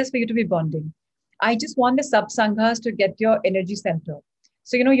 The idea is for you to be bonding. I just want the sub sanghas to get your energy center.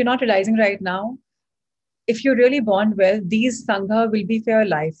 So, you're not realizing right now, if you really bond well, these sangha will be for your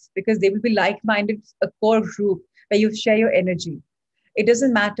life because they will be like-minded, a core group where you share your energy. It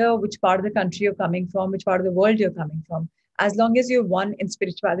doesn't matter which part of the country you're coming from, which part of the world you're coming from. As long as you're one in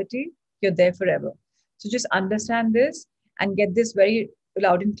spirituality, you're there forever. So just understand this and get this very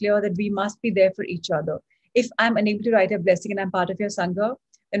loud and clear that we must be there for each other. If I'm unable to write a blessing and I'm part of your sangha,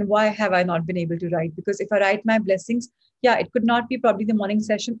 then why have I not been able to write? Because if I write my blessings, yeah, it could not be probably the morning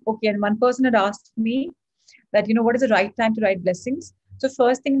session. Okay, and one person had asked me that, what is the right time to write blessings? So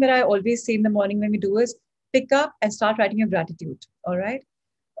first thing that I always say in the morning when we do is pick up and start writing your gratitude. All right.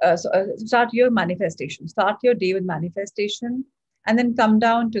 Start your manifestation. Start your day with manifestation and then come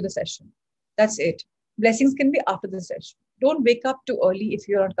down to the session. That's it. Blessings can be after the session. Don't wake up too early if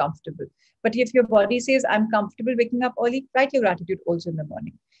you're not comfortable. But if your body says, I'm comfortable waking up early, write your gratitude also in the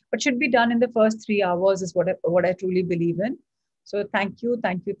morning. But should be done in the first 3 hours is what I truly believe in. So thank you,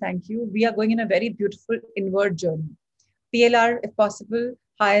 thank you, thank you. We are going in a very beautiful inward journey. PLR if possible,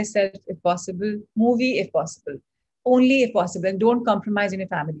 higher self if possible, movie if possible, only if possible, and don't compromise in your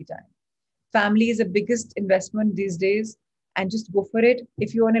family time. Family is the biggest investment these days, and just go for it.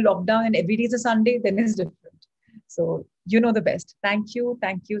 If you're in a lockdown and every day is a Sunday, then it's different. So you know the best. Thank you,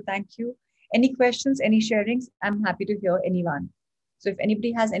 thank you, thank you. Any questions, any sharings? I'm happy to hear anyone. So if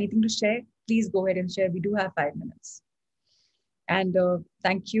anybody has anything to share, please go ahead and share. We do have 5 minutes. And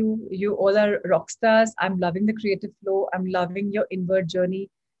thank you. You all are rock stars. I'm loving the creative flow. I'm loving your inward journey.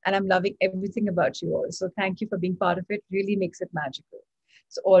 And I'm loving everything about you all. So thank you for being part of it. Really makes it magical.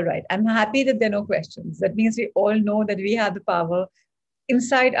 So, all right. I'm happy that there are no questions. That means we all know that we have the power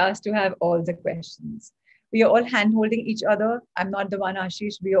inside us to have all the questions. We are all hand-holding each other. I'm not the one,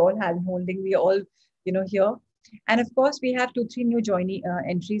 Ashish. We are all hand-holding. We are all, here. And of course, we have 2-3 new joinee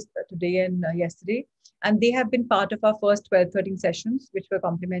entries today and yesterday. And they have been part of our first 12-13 sessions, which were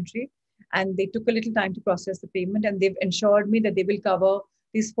complimentary. And they took a little time to process the payment. And they've ensured me that they will cover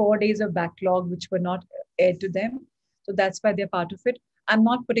these 4 days of backlog, which were not aired to them. So that's why they're part of it. I'm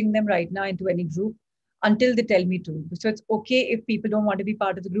not putting them right now into any group until they tell me to. So it's okay if people don't want to be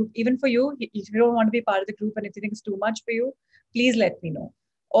part of the group. Even for you, if you don't want to be part of the group and if you think it's too much for you, please let me know.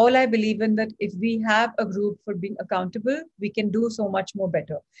 All I believe in that if we have a group for being accountable, we can do so much more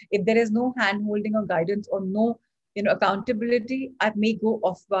better. If there is no hand holding or guidance or no, accountability, I may go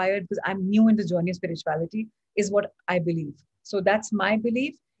off wired because I'm new in the journey of spirituality is what I believe. So that's my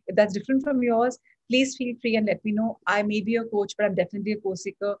belief. If that's different from yours, please feel free and let me know. I may be a coach, but I'm definitely a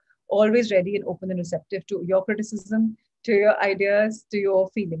co-seeker, always ready and open and receptive to your criticism, to your ideas, to your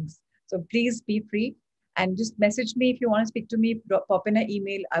feelings. So please be free. And just message me if you want to speak to me, pop in an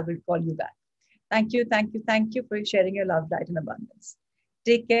email, I will call you back. Thank you, thank you, thank you for sharing your love, light, and abundance.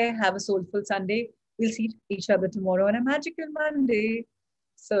 Take care, have a soulful Sunday. We'll see each other tomorrow on a magical Monday.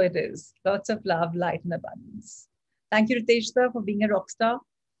 So it is. Lots of love, light, and abundance. Thank you, Ritesh sir, for being a rock star.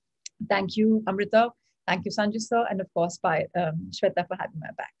 Thank you, Amrita. Thank you, Sanjay sir. And of course, Shweta for having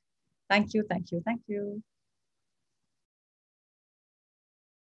my back. Thank you, thank you, thank you.